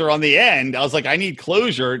teaser on the end. I was like, I need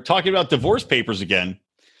closure. Talking about divorce papers again.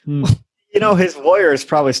 His lawyer is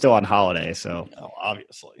probably still on holiday, so. Oh,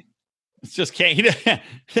 obviously. It's just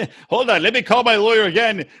hold on, let me call my lawyer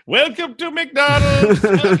again. Welcome to McDonald's.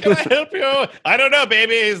 How can I help you? I don't know,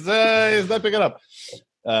 baby. He's not picking up.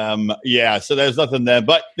 So there's nothing there.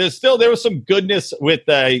 But there was some goodness with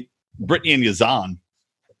Brittany and Yazan.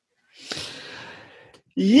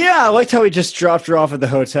 Yeah, I liked how he just dropped her off at the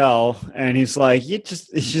hotel, and he's like,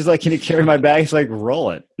 she's like, can you carry my bag? He's like,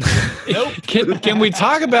 roll it. Nope. Can we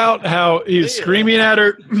talk about how he's screaming at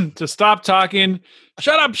her to stop talking?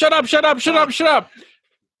 Shut up, shut up, shut up, shut up, shut up.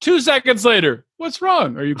 2 seconds later, what's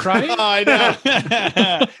wrong? Are you crying? Oh, I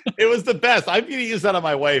know. It was the best. I'm going to use that on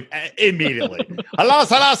my wife immediately. Halas,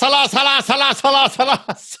 halas, halas, halas, halas,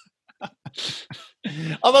 halas, halas.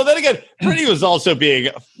 Although then again, Brittany was also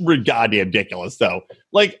being goddamn ridiculous, though.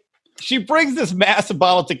 Like, she brings this massive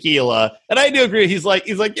bottle of tequila, and I do agree. He's like,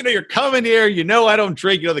 you're coming here. I don't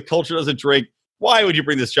drink. The culture doesn't drink. Why would you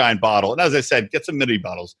bring this giant bottle? And as I said, get some mini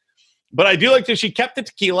bottles. But I do like that she kept the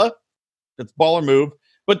tequila. That's baller move.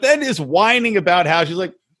 But then is whining about how she's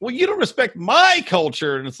like, well, you don't respect my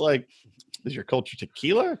culture. And it's like, is your culture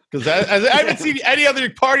tequila? Because I haven't seen any other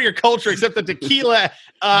part of your culture except the tequila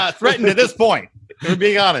threatened at this point. If we're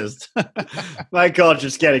being honest. My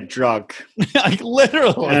culture's getting drunk. Like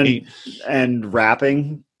literally. And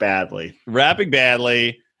rapping badly.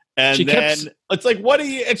 And then it's like, what are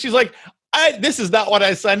you? And she's like, this is not what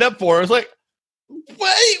I signed up for. I was like, what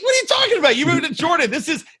are you talking about? You moved to Jordan. This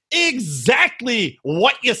is exactly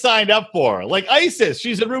what you signed up for. Like Isis,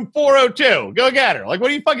 she's in room 402. Go get her. Like,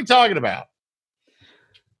 what are you fucking talking about?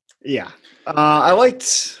 Yeah. I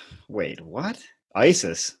liked, wait, what?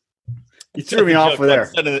 Isis. You threw me off with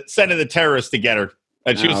there. Sending the terrorists to get her.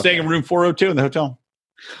 And she was staying in room 402 in the hotel.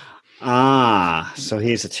 So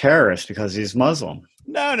he's a terrorist because he's Muslim.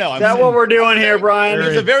 No. Is that what we're doing here, Brian?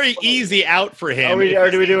 It's a very easy out for him. Are we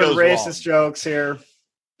doing racist jokes here?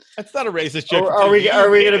 That's not a racist joke. Are we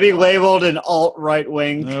going to be labeled an alt-right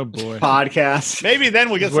wing podcast? Maybe then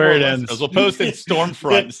we'll get some more listeners. We'll post it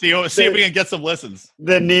Stormfront. see if we can get some listens.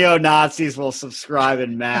 The neo-Nazis will subscribe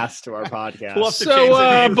en masse to our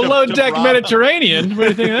podcast. Below Deck Mediterranean. What do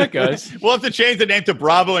you think of that, guys? We'll have to change the name to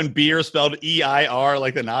Bravo and Beer, spelled E-I-R,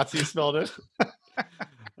 like the Nazis spelled it.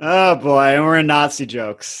 Oh, boy. And we're in Nazi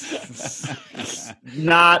jokes.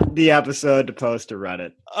 Not the episode to post to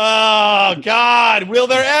Reddit. Oh, God. Will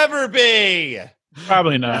there ever be?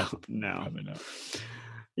 Probably not. No. Probably not.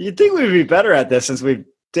 You'd think we'd be better at this since we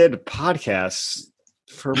did podcasts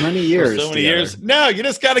for many years. For so many years. No, you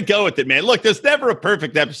just got to go with it, man. Look, there's never a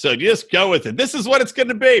perfect episode. You just go with it. This is what it's going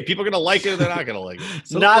to be. People are going to like it or they're not going to like it.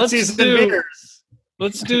 So Nazis and beers.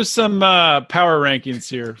 Let's do some power rankings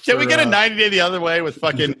here. Can we get a 90-day the other way with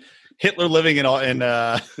fucking Hitler living in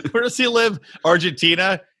where does he live?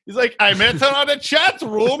 Argentina. He's like, I met her on the chat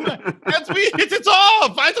room and we hit it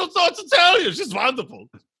off. I don't know what to tell you. She's wonderful.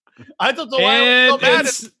 I don't know why I was so mad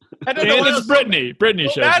it's Brittany. Brittany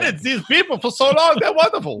shows mad at these people for so long. They're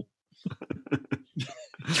wonderful.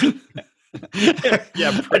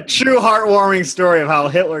 A true heartwarming story of how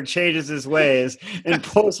Hitler changes his ways in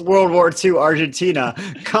post-World War II Argentina,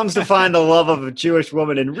 comes to find the love of a Jewish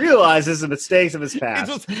woman and realizes the mistakes of his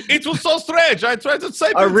past. It was so strange. I tried to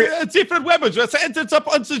say different weapons. I ended up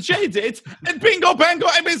on the jade. And bingo, bango,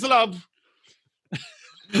 I'm in love.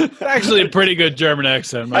 It's actually a pretty good German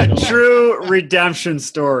accent. A true redemption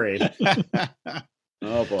story.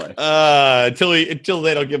 Oh, boy. Until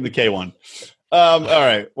they don't give him the K1. All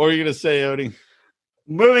right. What were you going to say, Odie?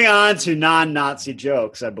 Moving on to non-Nazi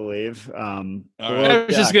jokes, I believe. I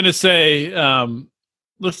was just going to say,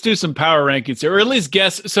 let's do some power rankings here, or at least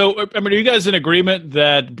guess. So, I mean, are you guys in agreement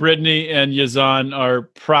that Brittany and Yazan are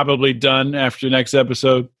probably done after next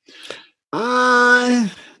episode? No.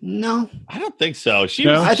 I don't think so. I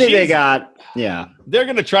think they're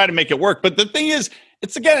going to try to make it work. But the thing is,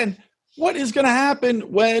 it's again, what is going to happen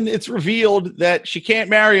when it's revealed that she can't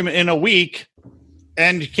marry him in a week?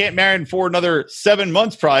 And you can't marry him for another 7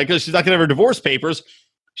 months, probably, because she's not going to have her divorce papers.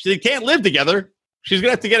 They can't live together. She's going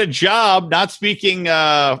to have to get a job not speaking,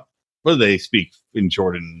 what do they speak in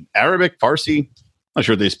Jordan? Arabic, Farsi? Not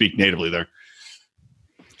sure if they speak natively there.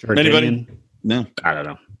 Jordanian? Anybody? No. I don't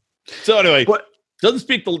know. So anyway, doesn't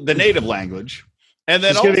speak the native language. And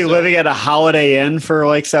then she's going to be living at a Holiday Inn for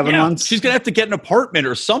like 7 months. She's going to have to get an apartment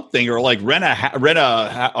or something, or like rent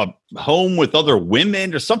a home with other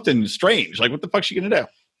women or something strange. Like, what the fuck is she going to do?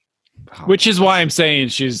 Which is why I'm saying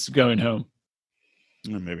she's going home.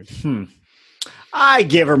 Maybe. I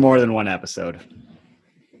give her more than one episode.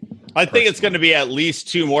 I think it's going to be at least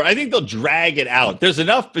 2 more. I think they'll drag it out. There's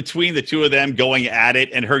enough between the two of them going at it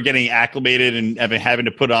and her getting acclimated and having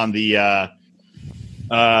to put on the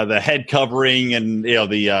head covering and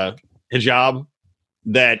the hijab,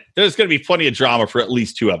 that there's going to be plenty of drama for at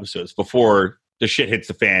least 2 episodes before the shit hits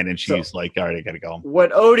the fan and she's like, all right, I got to go.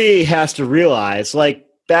 What Odie has to realize, like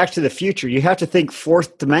Back to the Future, you have to think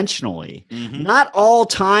fourth dimensionally. Mm-hmm. Not all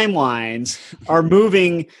timelines are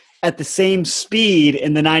moving at the same speed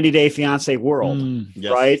in the 90-Day Fiance world,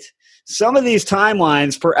 right? Some of these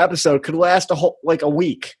timelines per episode could last a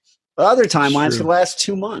week. Other timelines could last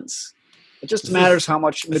 2 months. It just matters how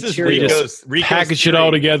much material. Rico's package it all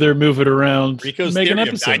together, move it around. Rico's theory of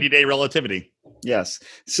 90-day relativity. Yes.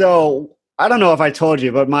 So I don't know if I told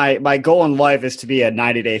you, but my goal in life is to be a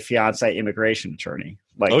 90-Day Fiance immigration attorney.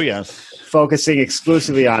 Like, focusing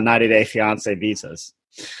exclusively on 90-Day Fiance visas.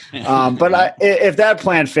 But if that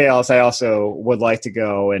plan fails, I also would like to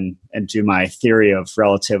go and do my theory of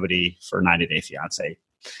relativity for 90-Day Fiance.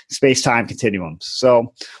 Space-time continuums.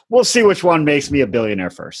 So we'll see which one makes me a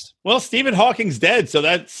billionaire first. Well, Stephen Hawking's dead, so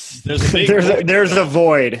there's a big there's a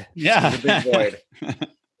void. Yeah. There's a big void.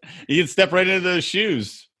 You can step right into those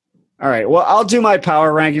shoes. All right. Well, I'll do my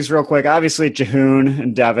power rankings real quick. Obviously, Jehoon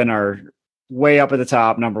and Devin are way up at the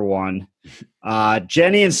top, number 1.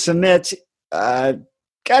 Jenny and Sumit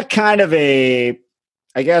got kind of a,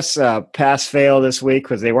 pass-fail this week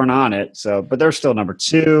because they weren't on it. So, but they're still number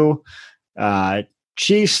 2.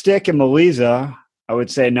 Cheese Stick and Melissa I would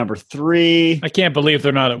say number 3. I can't believe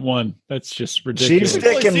they're not at 1. That's just ridiculous. Cheese We've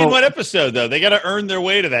only stick and seen one episode, though. They got to earn their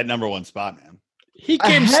way to that number 1 spot, man. He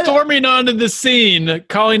came storming onto the scene,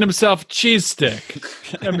 calling himself Cheese Stick.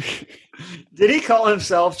 I mean, Did he call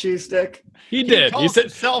himself Cheese Stick? he did. He said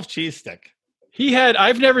himself cheese stick. he had.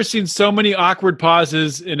 I've never seen so many awkward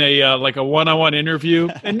pauses in a like a one-on-one interview,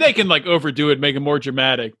 and they can like overdo it, make it more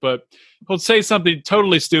dramatic. But he'll say something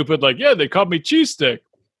totally stupid, like, "Yeah, they called me Cheese Stick."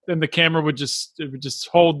 Then the camera would just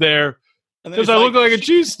hold there. Because I look like a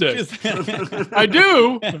cheese stick. I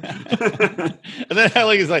do. And then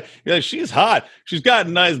he's like, she's hot. She's got a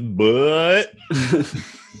nice butt.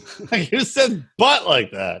 Like, who says butt like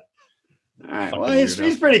that? All right. Well,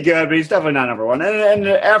 he's pretty good, but he's definitely not number 1. And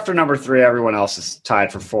after number 3, everyone else is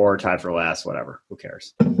tied for 4, tied for last, whatever. Who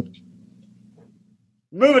cares?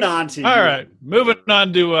 Moving on to All right. Moving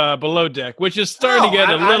on to Below Deck, which is starting to get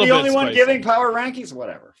a little bit I'm the only one spicy. giving power rankings?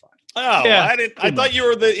 Whatever. Oh, Yeah. I thought you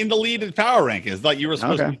were in the lead in power rankings. I thought you were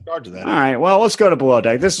supposed to be in charge of that. All right. Well, let's go to Below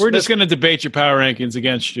Deck. We're just going to debate your power rankings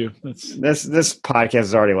against you. This podcast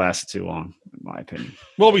has already lasted too long, in my opinion.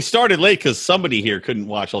 Well, we started late because somebody here couldn't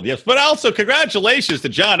watch all the episodes. But also, congratulations to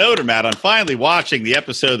John Odermatt on finally watching the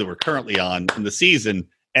episode that we're currently on in the season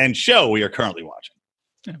and show we are currently watching.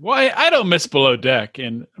 Well, I don't miss Below Deck.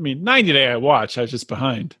 And I mean, 90 Day I watched. I was just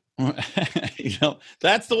behind.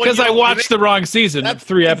 That's the one. Because I watched the wrong season of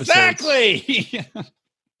 3 episodes. Exactly.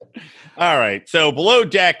 All right. So Below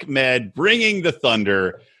Deck Med bringing the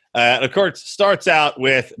thunder. Of course, starts out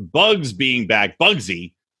with Bugs being back.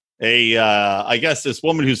 Bugsy, I guess this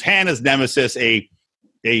woman who's Hannah's nemesis, a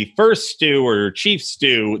first stew or chief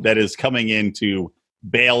stew that is coming in to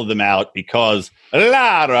bail them out because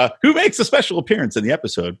Lara, who makes a special appearance in the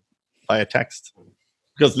episode via text,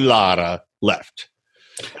 because Lara left.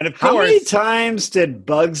 And of How course, many times did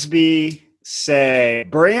Bugsby say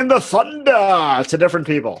 "Bring the thunder" to different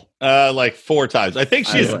people? Like 4 times. I think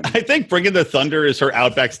I think Bringing the Thunder is her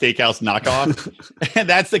Outback Steakhouse knockoff. And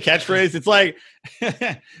that's the catchphrase. It's like,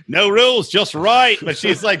 no rules, just right. But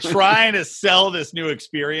she's like trying to sell this new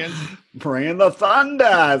experience. Bringing the thunder.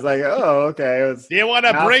 It's like, oh, okay. Do you want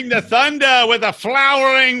to bring the thunder with a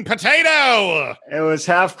flowering potato? It was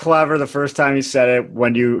half clever the first time you said it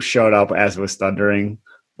when you showed up as it was thundering.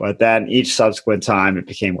 But then each subsequent time it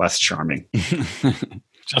became less charming.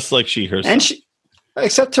 Just like she herself. And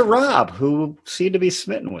except to Rob, who seemed to be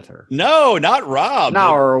smitten with her. No, not Rob.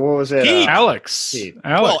 No, or what was it? Pete. Alex.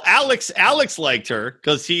 Well, Alex liked her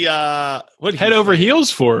because he head over heels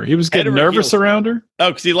for her. He was getting nervous around her. Oh,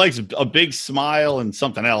 because he likes a big smile and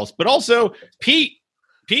something else. But also Pete.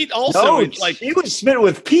 Pete also he was smitten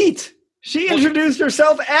with Pete. She introduced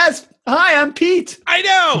herself as, "Hi, I'm Pete." I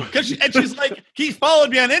know, and she's like, he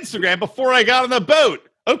followed me on Instagram before I got on the boat.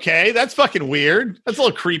 Okay, that's fucking weird. That's a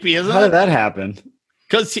little creepy, isn't it? How did that happen?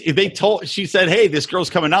 Because she said, "Hey, this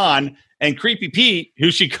girl's coming on," and Creepy Pete,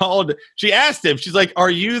 who she asked him, she's like,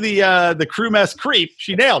 "Are you the crew mess creep?"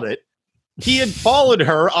 She nailed it. He had followed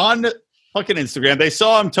her on fucking Instagram. They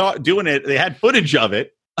saw him doing it. They had footage of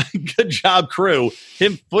it. Good job, crew.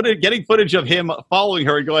 Getting footage of him following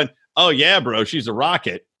her and going, "Oh yeah, bro, she's a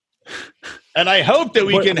rocket." And I hope that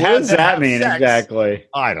we can have. What does that mean sex. Exactly?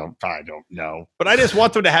 I don't know. But I just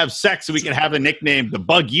want them to have sex so we can have a nickname, the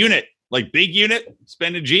Bug Unit, like Big Unit,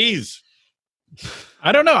 spending G's.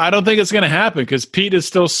 I don't know. I don't think it's going to happen because Pete is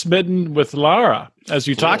still smitten with Lara, as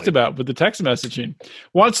you talked about with the text messaging.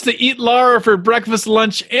 Wants to eat Lara for breakfast,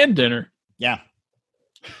 lunch, and dinner. Yeah.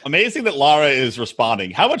 Amazing that Lara is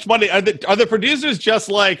responding. How much money are the producers just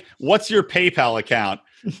like, what's your PayPal account?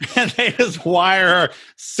 And they just wire her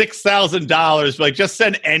 $6,000. Like, just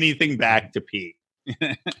send anything back to Pete.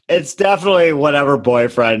 It's definitely whatever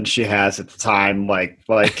boyfriend she has at the time. Like,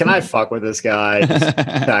 can I fuck with this guy? Just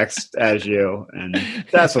text as you, and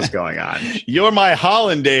that's what's going on. You're my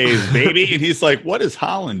hollandaise, baby. And he's like, "What is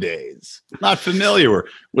hollandaise?" Not familiar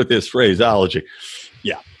with this phraseology.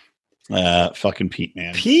 Yeah, fucking Pete,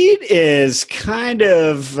 man. Pete is kind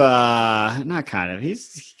of not kind of.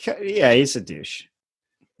 He's a douche.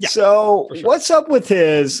 Yeah, so sure. What's up with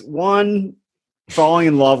his one falling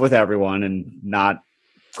in love with everyone and not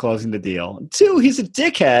closing the deal? 2, he's a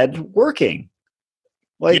dickhead working.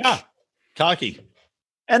 Cocky.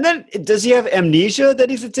 And then does he have amnesia that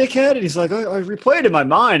he's a dickhead? And he's like, I replayed in my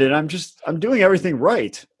mind, and I'm doing everything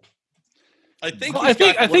right. I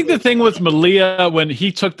think the thing with Malia when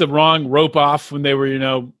he took the wrong rope off when they were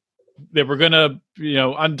gonna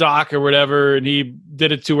undock or whatever, and he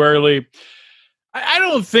did it too early. I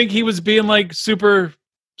don't think he was being like super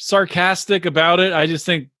sarcastic about it. I just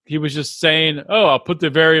think he was just saying, "Oh, I'll put the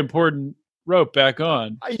very important rope back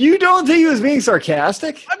on. You don't think he was being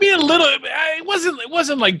sarcastic? I mean, a little. It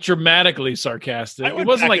wasn't like dramatically sarcastic. I went It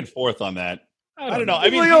wasn't back like and forth on that. I don't know. I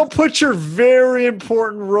mean, you'll put your very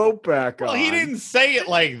important rope back on. Well, he didn't say it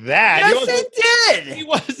like that. Yes,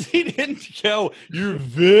 he did. He didn't go, "You're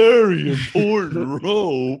very important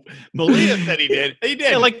rope." Melina said he did. He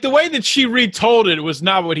did. Yeah, like the way that she retold it was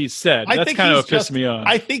not what he said. That's kind of what pissed me off.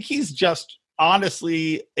 I think he's just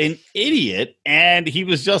honestly an idiot, and he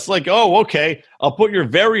was just like, "Oh, okay, I'll put your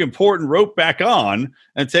very important rope back on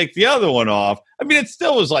and take the other one off." I mean, it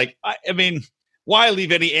still was like, I mean. Why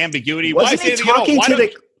leave any ambiguity? Wasn't he talking to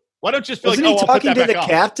the? Why don't just feel wasn't like, he talking to the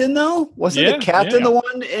captain though? Wasn't the captain the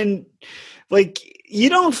one in? Like, you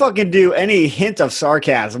don't fucking do any hint of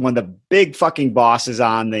sarcasm when the big fucking boss is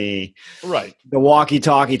on the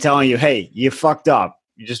walkie-talkie telling you, "Hey, you fucked up."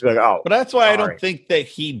 You just be like, "Oh." But that's why I don't think that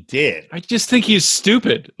he did. I just think he's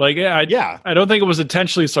stupid. Like, I don't think it was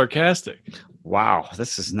intentionally sarcastic. Wow,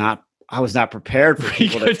 this is not. I was not prepared for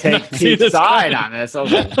people to take Pete's side on this. I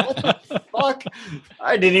was like, what the fuck?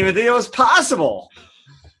 I didn't even think it was possible.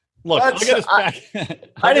 Look, I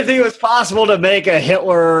didn't think it was possible to make a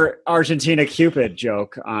Hitler-Argentina Cupid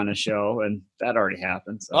joke on a show, and that already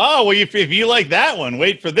happened. So. Oh, well, if you like that one,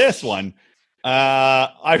 wait for this one.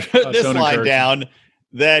 I wrote this line down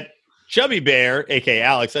that Chubby Bear, a.k.a.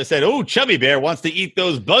 Alex, I said, "Oh, Chubby Bear wants to eat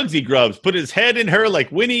those Bugsy grubs, put his head in her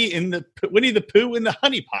like Winnie the Pooh in the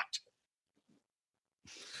honey pot."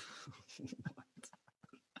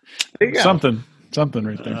 Something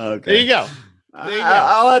right there. Okay. There you go.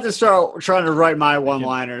 I'll have to start trying to write my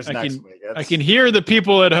one-liners next week. I can hear the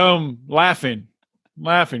people at home laughing,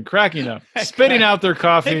 cracking up, spitting out their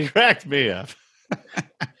coffee. It cracked me up.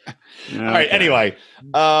 All right. Anyway,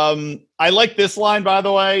 I like this line, by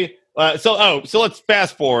the way. So let's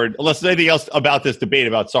fast forward. Unless there's anything else about this debate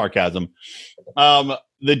about sarcasm.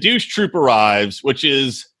 The douche troop arrives, which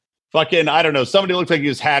is fucking, I don't know. Somebody looks like he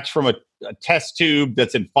was hatched from a test tube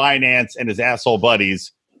that's in finance and his asshole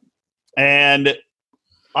buddies. And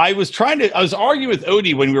I was arguing with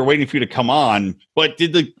Odie when we were waiting for you to come on, but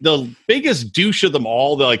did the biggest douche of them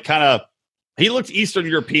all, he looked Eastern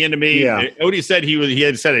European to me. Yeah. Odie said he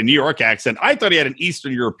had said a New York accent. I thought he had an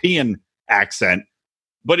Eastern European accent,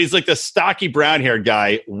 but he's like the stocky brown haired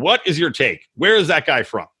guy. What is your take? Where is that guy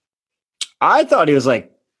from? I thought he was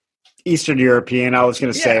like Eastern European. I was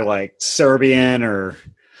going to say like Serbian or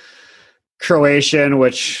Croatian,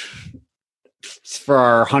 which for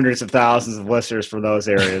our hundreds of thousands of listeners from those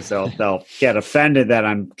areas, they'll get offended that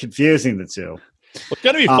I'm confusing the two. What's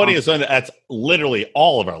going to be funny is that's literally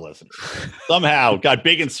all of our listeners somehow got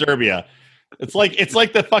big in Serbia. It's like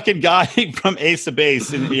the fucking guy from Ace of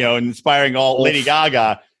Base, and inspiring all Lady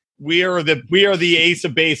Gaga. We are the Ace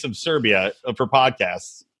of Base of Serbia for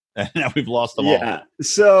podcasts, and now we've lost them all. Yeah.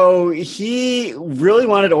 So he really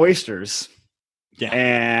wanted oysters. Yeah.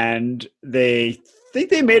 And they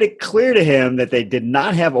think they made it clear to him that they did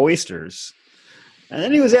not have oysters. And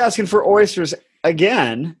then he was asking for oysters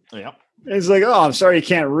again. Yeah. And he's like, "Oh, I'm sorry you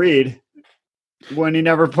can't read," when he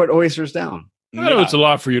never put oysters down. I know it's a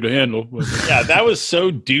lot for you to handle. Yeah, that was so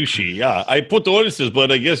douchey. Yeah, I put oysters, but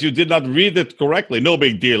I guess you did not read it correctly. No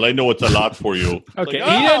big deal. I know it's a lot for you. Okay,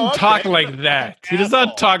 like, he didn't talk like that. He does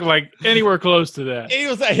not talk like anywhere close to that. He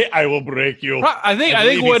was like, "I will break you." I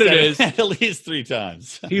think what it is, at least 3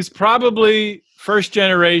 times. He's probably first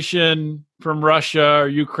generation from Russia or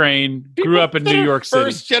Ukraine. Grew up in New York City.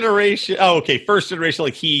 First generation. Oh, okay. First generation.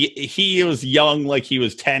 Like he was young. Like he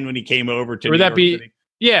was 10 when he came over to New York City.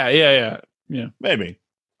 Yeah, maybe.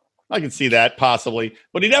 I can see that possibly.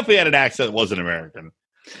 But he definitely had an accent that wasn't American.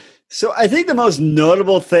 So I think the most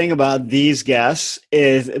notable thing about these guests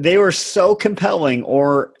is they were so compelling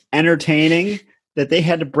or entertaining that they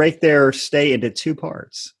had to break their stay into 2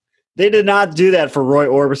 parts. They did not do that for Roy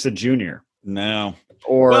Orbison Jr. No.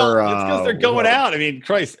 Or it's because they're going out. I mean,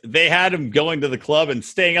 Christ, they had him going to the club and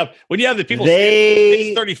staying up. When you have the people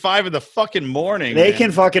staying 6:35 in the fucking morning, they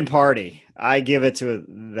can fucking party. I give it to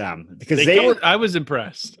them because they were. I was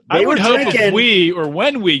impressed. I would hope if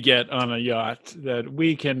when we get on a yacht that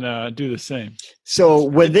we can do the same. So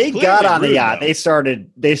when they got on the yacht, they started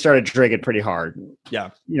drinking pretty hard. Yeah,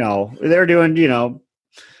 they're doing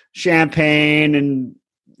champagne and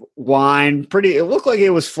wine. It looked like it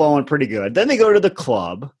was flowing pretty good. Then they go to the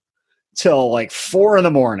club till like 4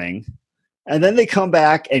 a.m, and then they come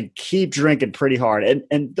back and keep drinking pretty hard.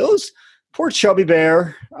 And those. Poor Chubby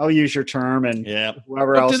Bear, I'll use your term, and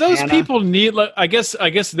whoever else. Do those people need? I guess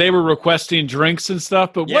they were requesting drinks and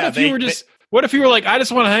stuff. But what if you were like, I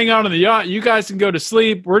just want to hang out on the yacht. You guys can go to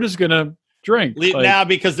sleep. We're just gonna drink. Now,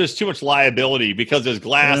 because there's too much liability, because there's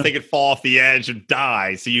glass, they could fall off the edge and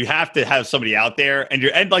die. So you have to have somebody out there,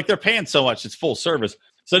 and like they're paying so much, it's full service.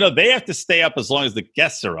 So no, they have to stay up as long as the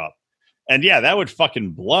guests are up. And yeah, that would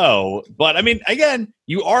fucking blow. But I mean, again,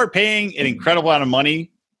 you are paying an incredible amount of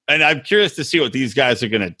money. And I'm curious to see what these guys are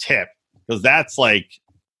going to tip, because that's like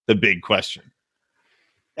the big question.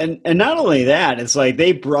 And not only that, it's like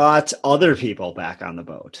they brought other people back on the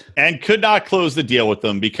boat. And could not close the deal with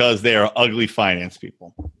them because they are ugly finance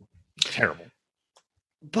people. Terrible.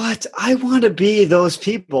 But I want to be those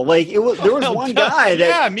people. Like there was one guy that.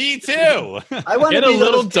 Yeah, me too. I want to get be a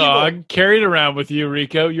little those dog, people. carry it around with you,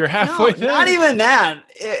 Rico. You're halfway there. Not even that.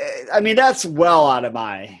 I mean, that's well out of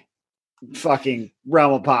my fucking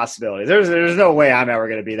realm of possibilities. There's no way I'm ever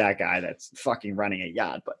going to be that guy that's fucking running a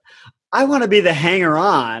yacht. But I want to be the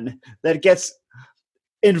hanger-on that gets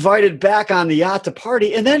invited back on the yacht to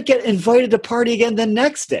party and then get invited to party again the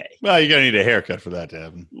next day. Well, you're going to need a haircut for that to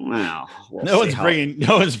happen. Well, no one's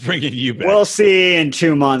bringing you back. We'll see in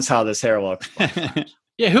 2 months how this hair looks.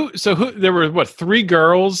 Yeah, there were 3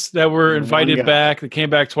 girls that were invited back that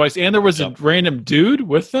came back twice, and there was a random dude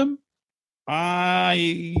with them? But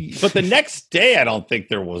the next day, I don't think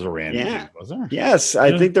there was a random dude, was there? Yes,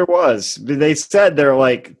 I think there was. They said there were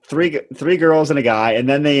like three girls and a guy, and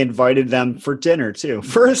then they invited them for dinner too,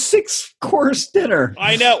 for a 6-course dinner.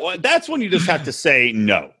 I know. That's when you just have to say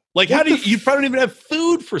no. Like, how do you probably don't even have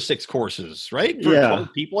food for 6 courses, right? For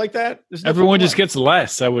 12 people like that? Everyone just gets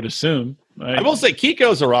less, I would assume. Right? I will say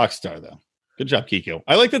Kiko's a rock star, though. Good job, Kiko.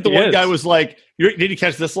 I like that one guy was like, did you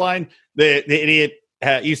catch this line? The idiot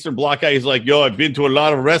Eastern Bloc guy, he's like, yo, I've been to a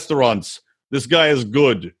lot of restaurants. This guy is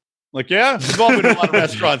good. Like, yeah, we've all been to a lot of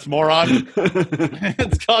restaurants, moron.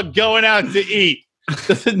 It's called going out to eat.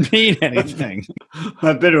 Doesn't mean anything.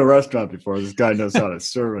 I've been to a restaurant before. This guy knows how to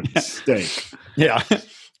serve a steak. Yeah.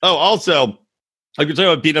 Oh, also, I could tell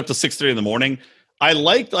you about being up to 6:30 in the morning. I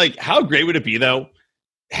liked, how great would it be, though?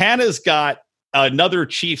 Hannah's got another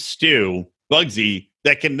chief stew, Bugsy,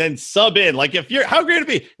 that can then sub in. Like, how great would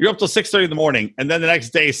it be? You're up till 6:30 in the morning, and then the next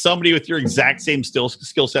day, somebody with your exact same skill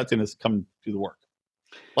sets is come do the work.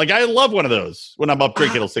 Like, I love one of those when I'm up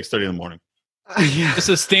drinking till 6:30 in the morning. Just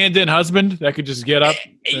a stand-in husband that could just get up.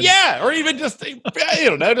 Yeah, or even just,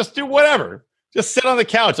 just do whatever. Just sit on the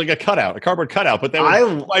couch like a cardboard cutout. But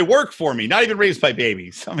that would work for me. Not even raised by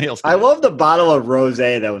babies. Somebody else. I love the bottle of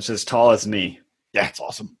rosé that was as tall as me. Yeah, it's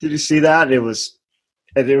awesome. Did you see that? It was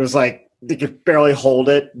like they could barely hold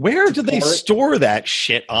it. Where do they store that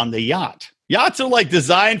shit on the yacht? Yachts are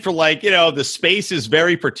designed for the space is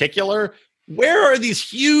very particular. Where are these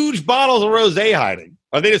huge bottles of rosé hiding?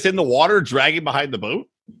 Are they just in the water dragging behind the boat?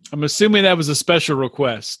 I'm assuming that was a special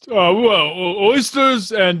request.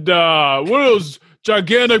 Oysters and what are those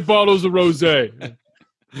gigantic bottles of rosé?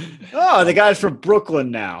 Oh, the guy's from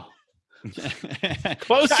Brooklyn now.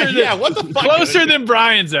 Closer than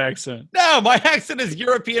Brian's accent. No, my accent is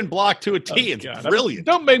European Bloc to a T. It's brilliant.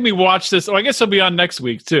 Don't make me watch this. Oh, I guess he'll be on next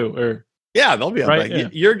week too. Yeah, they'll be on. Right? Yeah.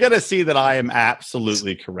 You're going to see that I am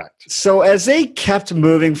absolutely correct. So as they kept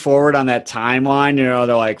moving forward on that timeline, they're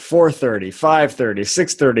like 4:30, 5:30,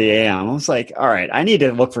 6:30 a.m. I was like, all right, I need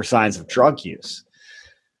to look for signs of drug use.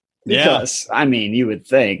 Because, you would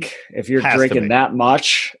think if you're drinking that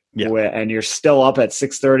much and you're still up at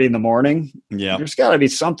 6:30 in the morning, there's got to be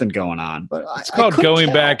something going on. But it's called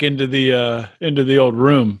going back into the old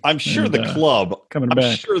room. I'm sure the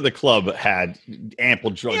club had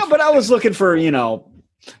ample drugs. Yeah, but I was looking for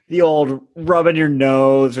the old rubbing your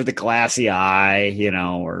nose or the glassy eye,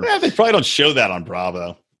 or they probably don't show that on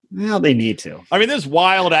Bravo. Well, they need to. I mean, there's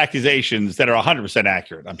wild accusations that are 100%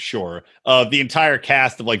 accurate, I'm sure, of the entire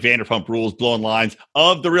cast of Vanderpump Rules blowing lines,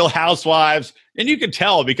 of the Real Housewives. And you can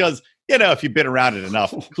tell because, if you've been around it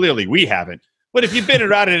enough, clearly we haven't. But if you've been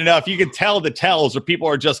around it enough, you can tell the tells where people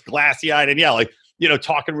are just glassy-eyed and,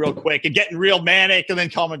 talking real quick and getting real manic and then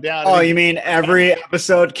calming down. Oh, you mean every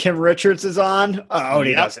episode Kim Richards is on? Oh,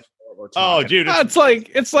 he doesn't. Oh, dude. It's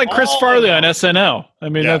like Chris Farley on SNL. I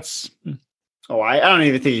mean, that's... Oh, I don't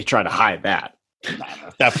even think he tried to hide that.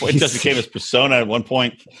 At that point, it just became his persona at one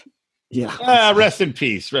point. Yeah. Rest in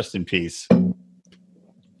peace. Rest in peace.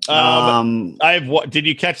 Did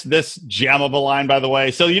you catch this gem of a line, by the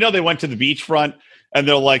way? So, they went to the beachfront and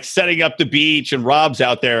they're setting up the beach and Rob's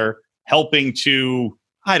out there helping to,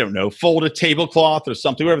 I don't know, fold a tablecloth or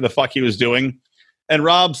something, whatever the fuck he was doing. And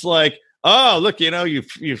Rob's like, oh, look,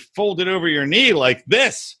 you fold it over your knee like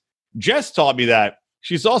this. Jess taught me that.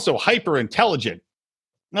 She's also hyper intelligent.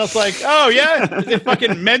 And I was like, oh, yeah? Is it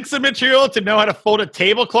fucking Mensa material to know how to fold a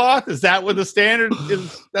tablecloth? Is that what the standard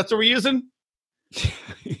is? That's what we're using?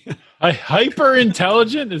 Hyper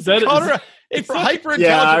intelligent? Is that it's hyper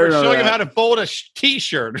intelligent for showing him how to fold a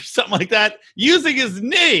t-shirt or something like that using his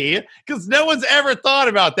knee, because no one's ever thought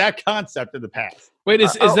about that concept in the past. Wait,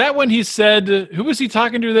 is that when he said, who was he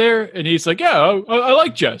talking to there? And he's like, yeah, I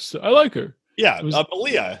like Jess. I like her. Yeah,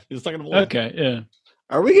 Malia. He was talking to Malia. Okay, yeah.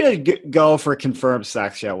 Are we going to go for confirmed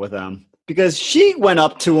sex yet with them? Because she went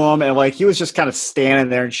up to him and he was just kind of standing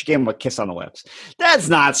there and she gave him a kiss on the lips. That's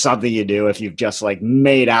not something you do if you've just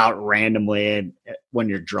made out randomly when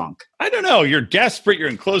you're drunk. I don't know. You're desperate. You're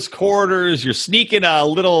in close quarters. You're sneaking a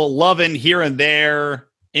little loving here and there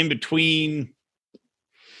in between.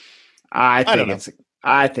 I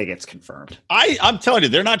think it's confirmed. I'm telling you,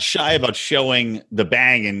 they're not shy about showing the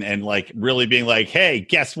banging and really being like, hey,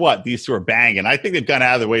 guess what? These two are banging. I think they've gone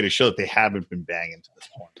out of their way to show that they haven't been banging to this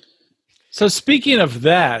point. So speaking of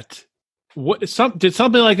that, did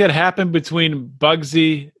something like that happen between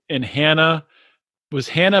Bugsy and Hannah? Was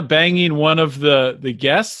Hannah banging one of the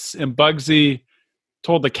guests and Bugsy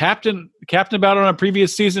told the captain about it on a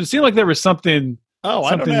previous season? It seemed like there was something. Oh,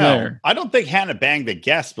 I don't know. There. I don't think Hannah banged the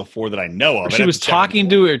guest before that I know of. Or she was talking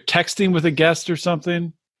to or texting with a guest or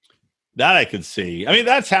something. That I could see. I mean,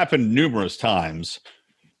 that's happened numerous times.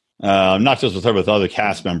 Not just with her, with other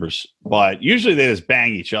cast members. But usually they just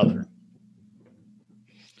bang each other.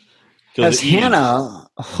 Has Hannah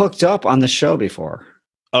hooked up on the show before?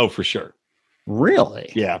 Oh, for sure.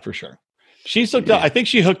 Really? Yeah, for sure. She's hooked up. I think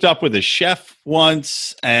she hooked up with a chef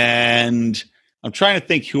once, and I'm trying to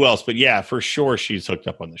think who else. But yeah, for sure, she's hooked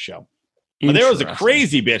up on the show. But there was a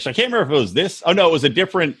crazy bitch. I can't remember if it was this. Oh no, it was a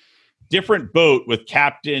different boat with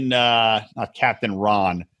not Captain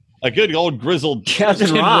Ron. A good old grizzled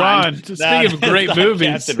Captain Ron. Speaking of great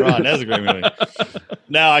movies. Captain Ron. That's a great movie.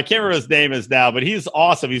 No, I can't remember his name is now, but he's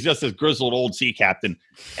awesome. He's just this grizzled old sea captain.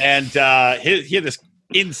 And he had this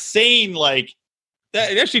insane,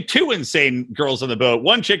 actually two insane girls on the boat.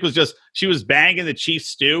 One chick she was banging the chief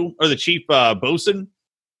stew or the chief bosun.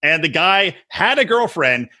 And the guy had a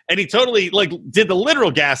girlfriend and he totally did the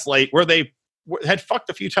literal gaslight where they had fucked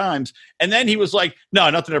a few times. And then he was like, no,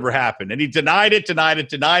 nothing ever happened. And he denied it,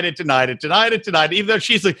 even though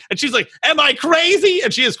she's like, am I crazy?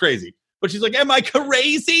 And she is crazy. But she's like, am I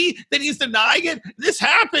crazy that he's denying it? This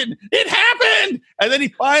happened. It happened. And then he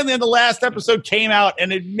finally, in the last episode, came out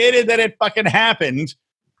and admitted that it fucking happened.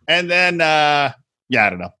 And then, I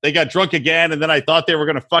don't know. They got drunk again. And then I thought they were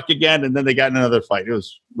going to fuck again. And then they got in another fight. It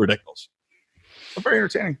was ridiculous. But very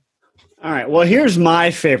entertaining. All right. Well, here's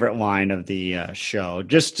my favorite line of the show,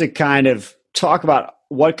 just to kind of talk about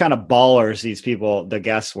what kind of ballers these people, the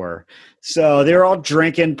guests, were. So they're all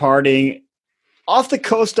drinking, partying off the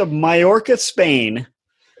coast of Mallorca, Spain.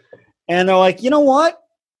 And they're like, you know what?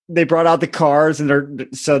 They brought out the cars and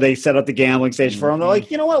so they set up the gambling stage for them. They're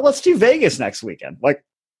like, you know what? Let's do Vegas next weekend. We're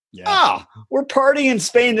partying in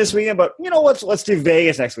Spain this weekend, but you know what? Let's do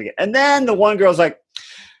Vegas next weekend. And then the one girl's like,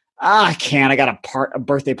 I can't. I got a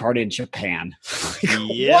birthday party in Japan.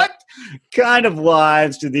 What kind of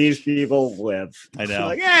lives do these people live? I know.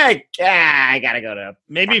 I got to go to.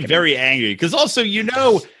 Maybe very angry. Because also,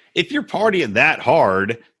 if you're partying that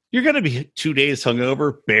hard, you're going to be 2 days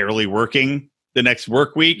hungover, barely working the next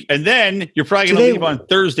work week. And then you're probably going to leave on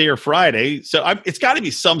Thursday or Friday. So it's got to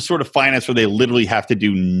be some sort of finance where they literally have to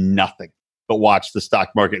do nothing but watch the stock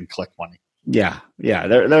market and collect money. Yeah.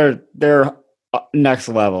 They're next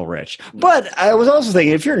level rich. But I was also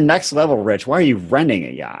thinking, if you're next level rich, why are you renting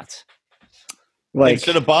a yacht?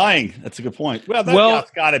 Instead of buying. That's a good point. Well,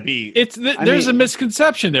 yacht's got to be. There's a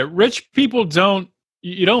misconception there. Rich people don't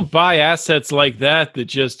buy assets like that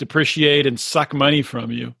just depreciate and suck money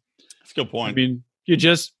from you. That's a good point. I mean, you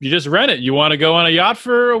just rent it. You want to go on a yacht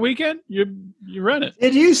for a weekend? You rent it.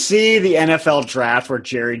 Did you see the NFL draft where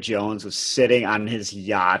Jerry Jones was sitting on his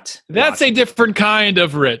yacht? That's a different kind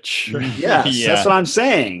of rich. Yes, that's what I'm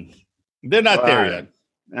saying. They're not there yet.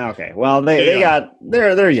 Okay, well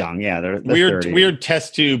they're young. Yeah, they're weird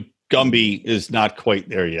test tube Gumby is not quite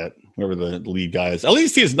there yet. Whoever the lead guy is, at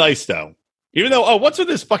least he's nice though. Even though, what's with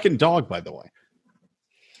this fucking dog? By the way,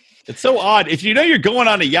 it's so odd. If you're going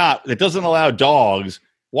on a yacht that doesn't allow dogs,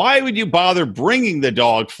 why would you bother bringing the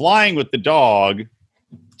dog, flying with the dog,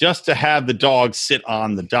 just to have the dog sit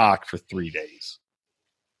on the dock for 3 days?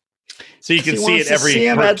 So you can see it every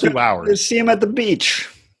 2 hours. To see him at the beach.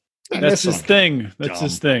 That's his thing. That's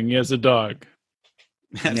his thing. He has a dog.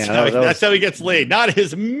 That's how he gets laid. Not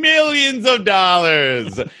his millions of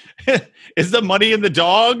dollars. Is the money in the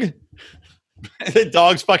dog? The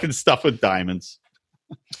dog's fucking stuffed with diamonds.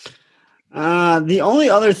 The only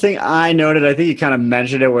other thing I noted, I think you kind of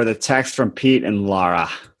mentioned it, were the text from Pete and Laura.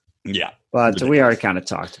 Yeah. But we already kind of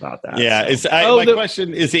talked about that. Yeah. So. My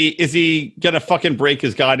question is he going to fucking break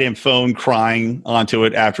his goddamn phone crying onto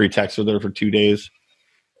it after he texts with her for 2 days?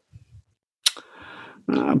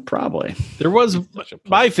 Probably. There was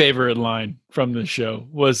my favorite line from the show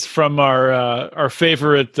was from our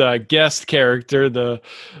favorite guest character, the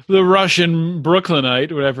Russian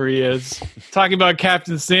Brooklynite, whatever he is, talking about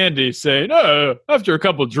Captain Sandy, saying, "Oh, after a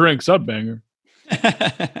couple drinks, I'll bang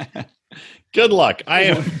her." Good luck. I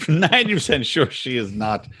am 90% sure she is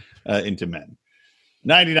not into men.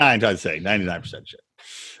 99, I'd say 99% sure.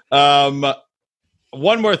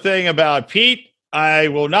 One more thing about Pete. I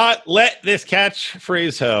will not let this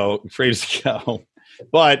phrase go.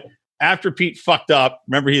 But after Pete fucked up,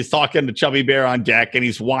 remember he's talking to Chubby Bear on deck and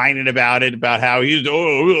he's whining about how she's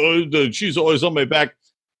always on my back.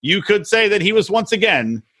 You could say that he was once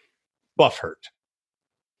again buff hurt.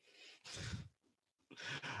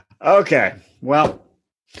 Okay, well,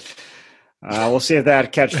 we'll see if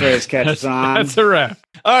that catchphrase catches on. That's a wrap.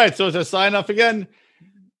 All right, so to sign off again.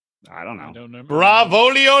 I don't know.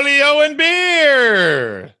 Bravo, Leo, and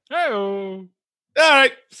beer. Hey-o. All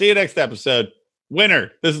right, see you next episode.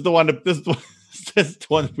 Winner. This is the one. This is the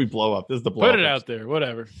one we blow up. This is the blow. Put it out there.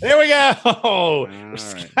 Whatever. There we go.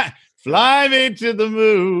 Right. Fly me to the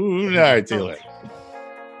moon. All right, see you later.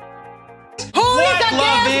 Who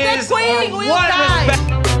is the queen? Will die.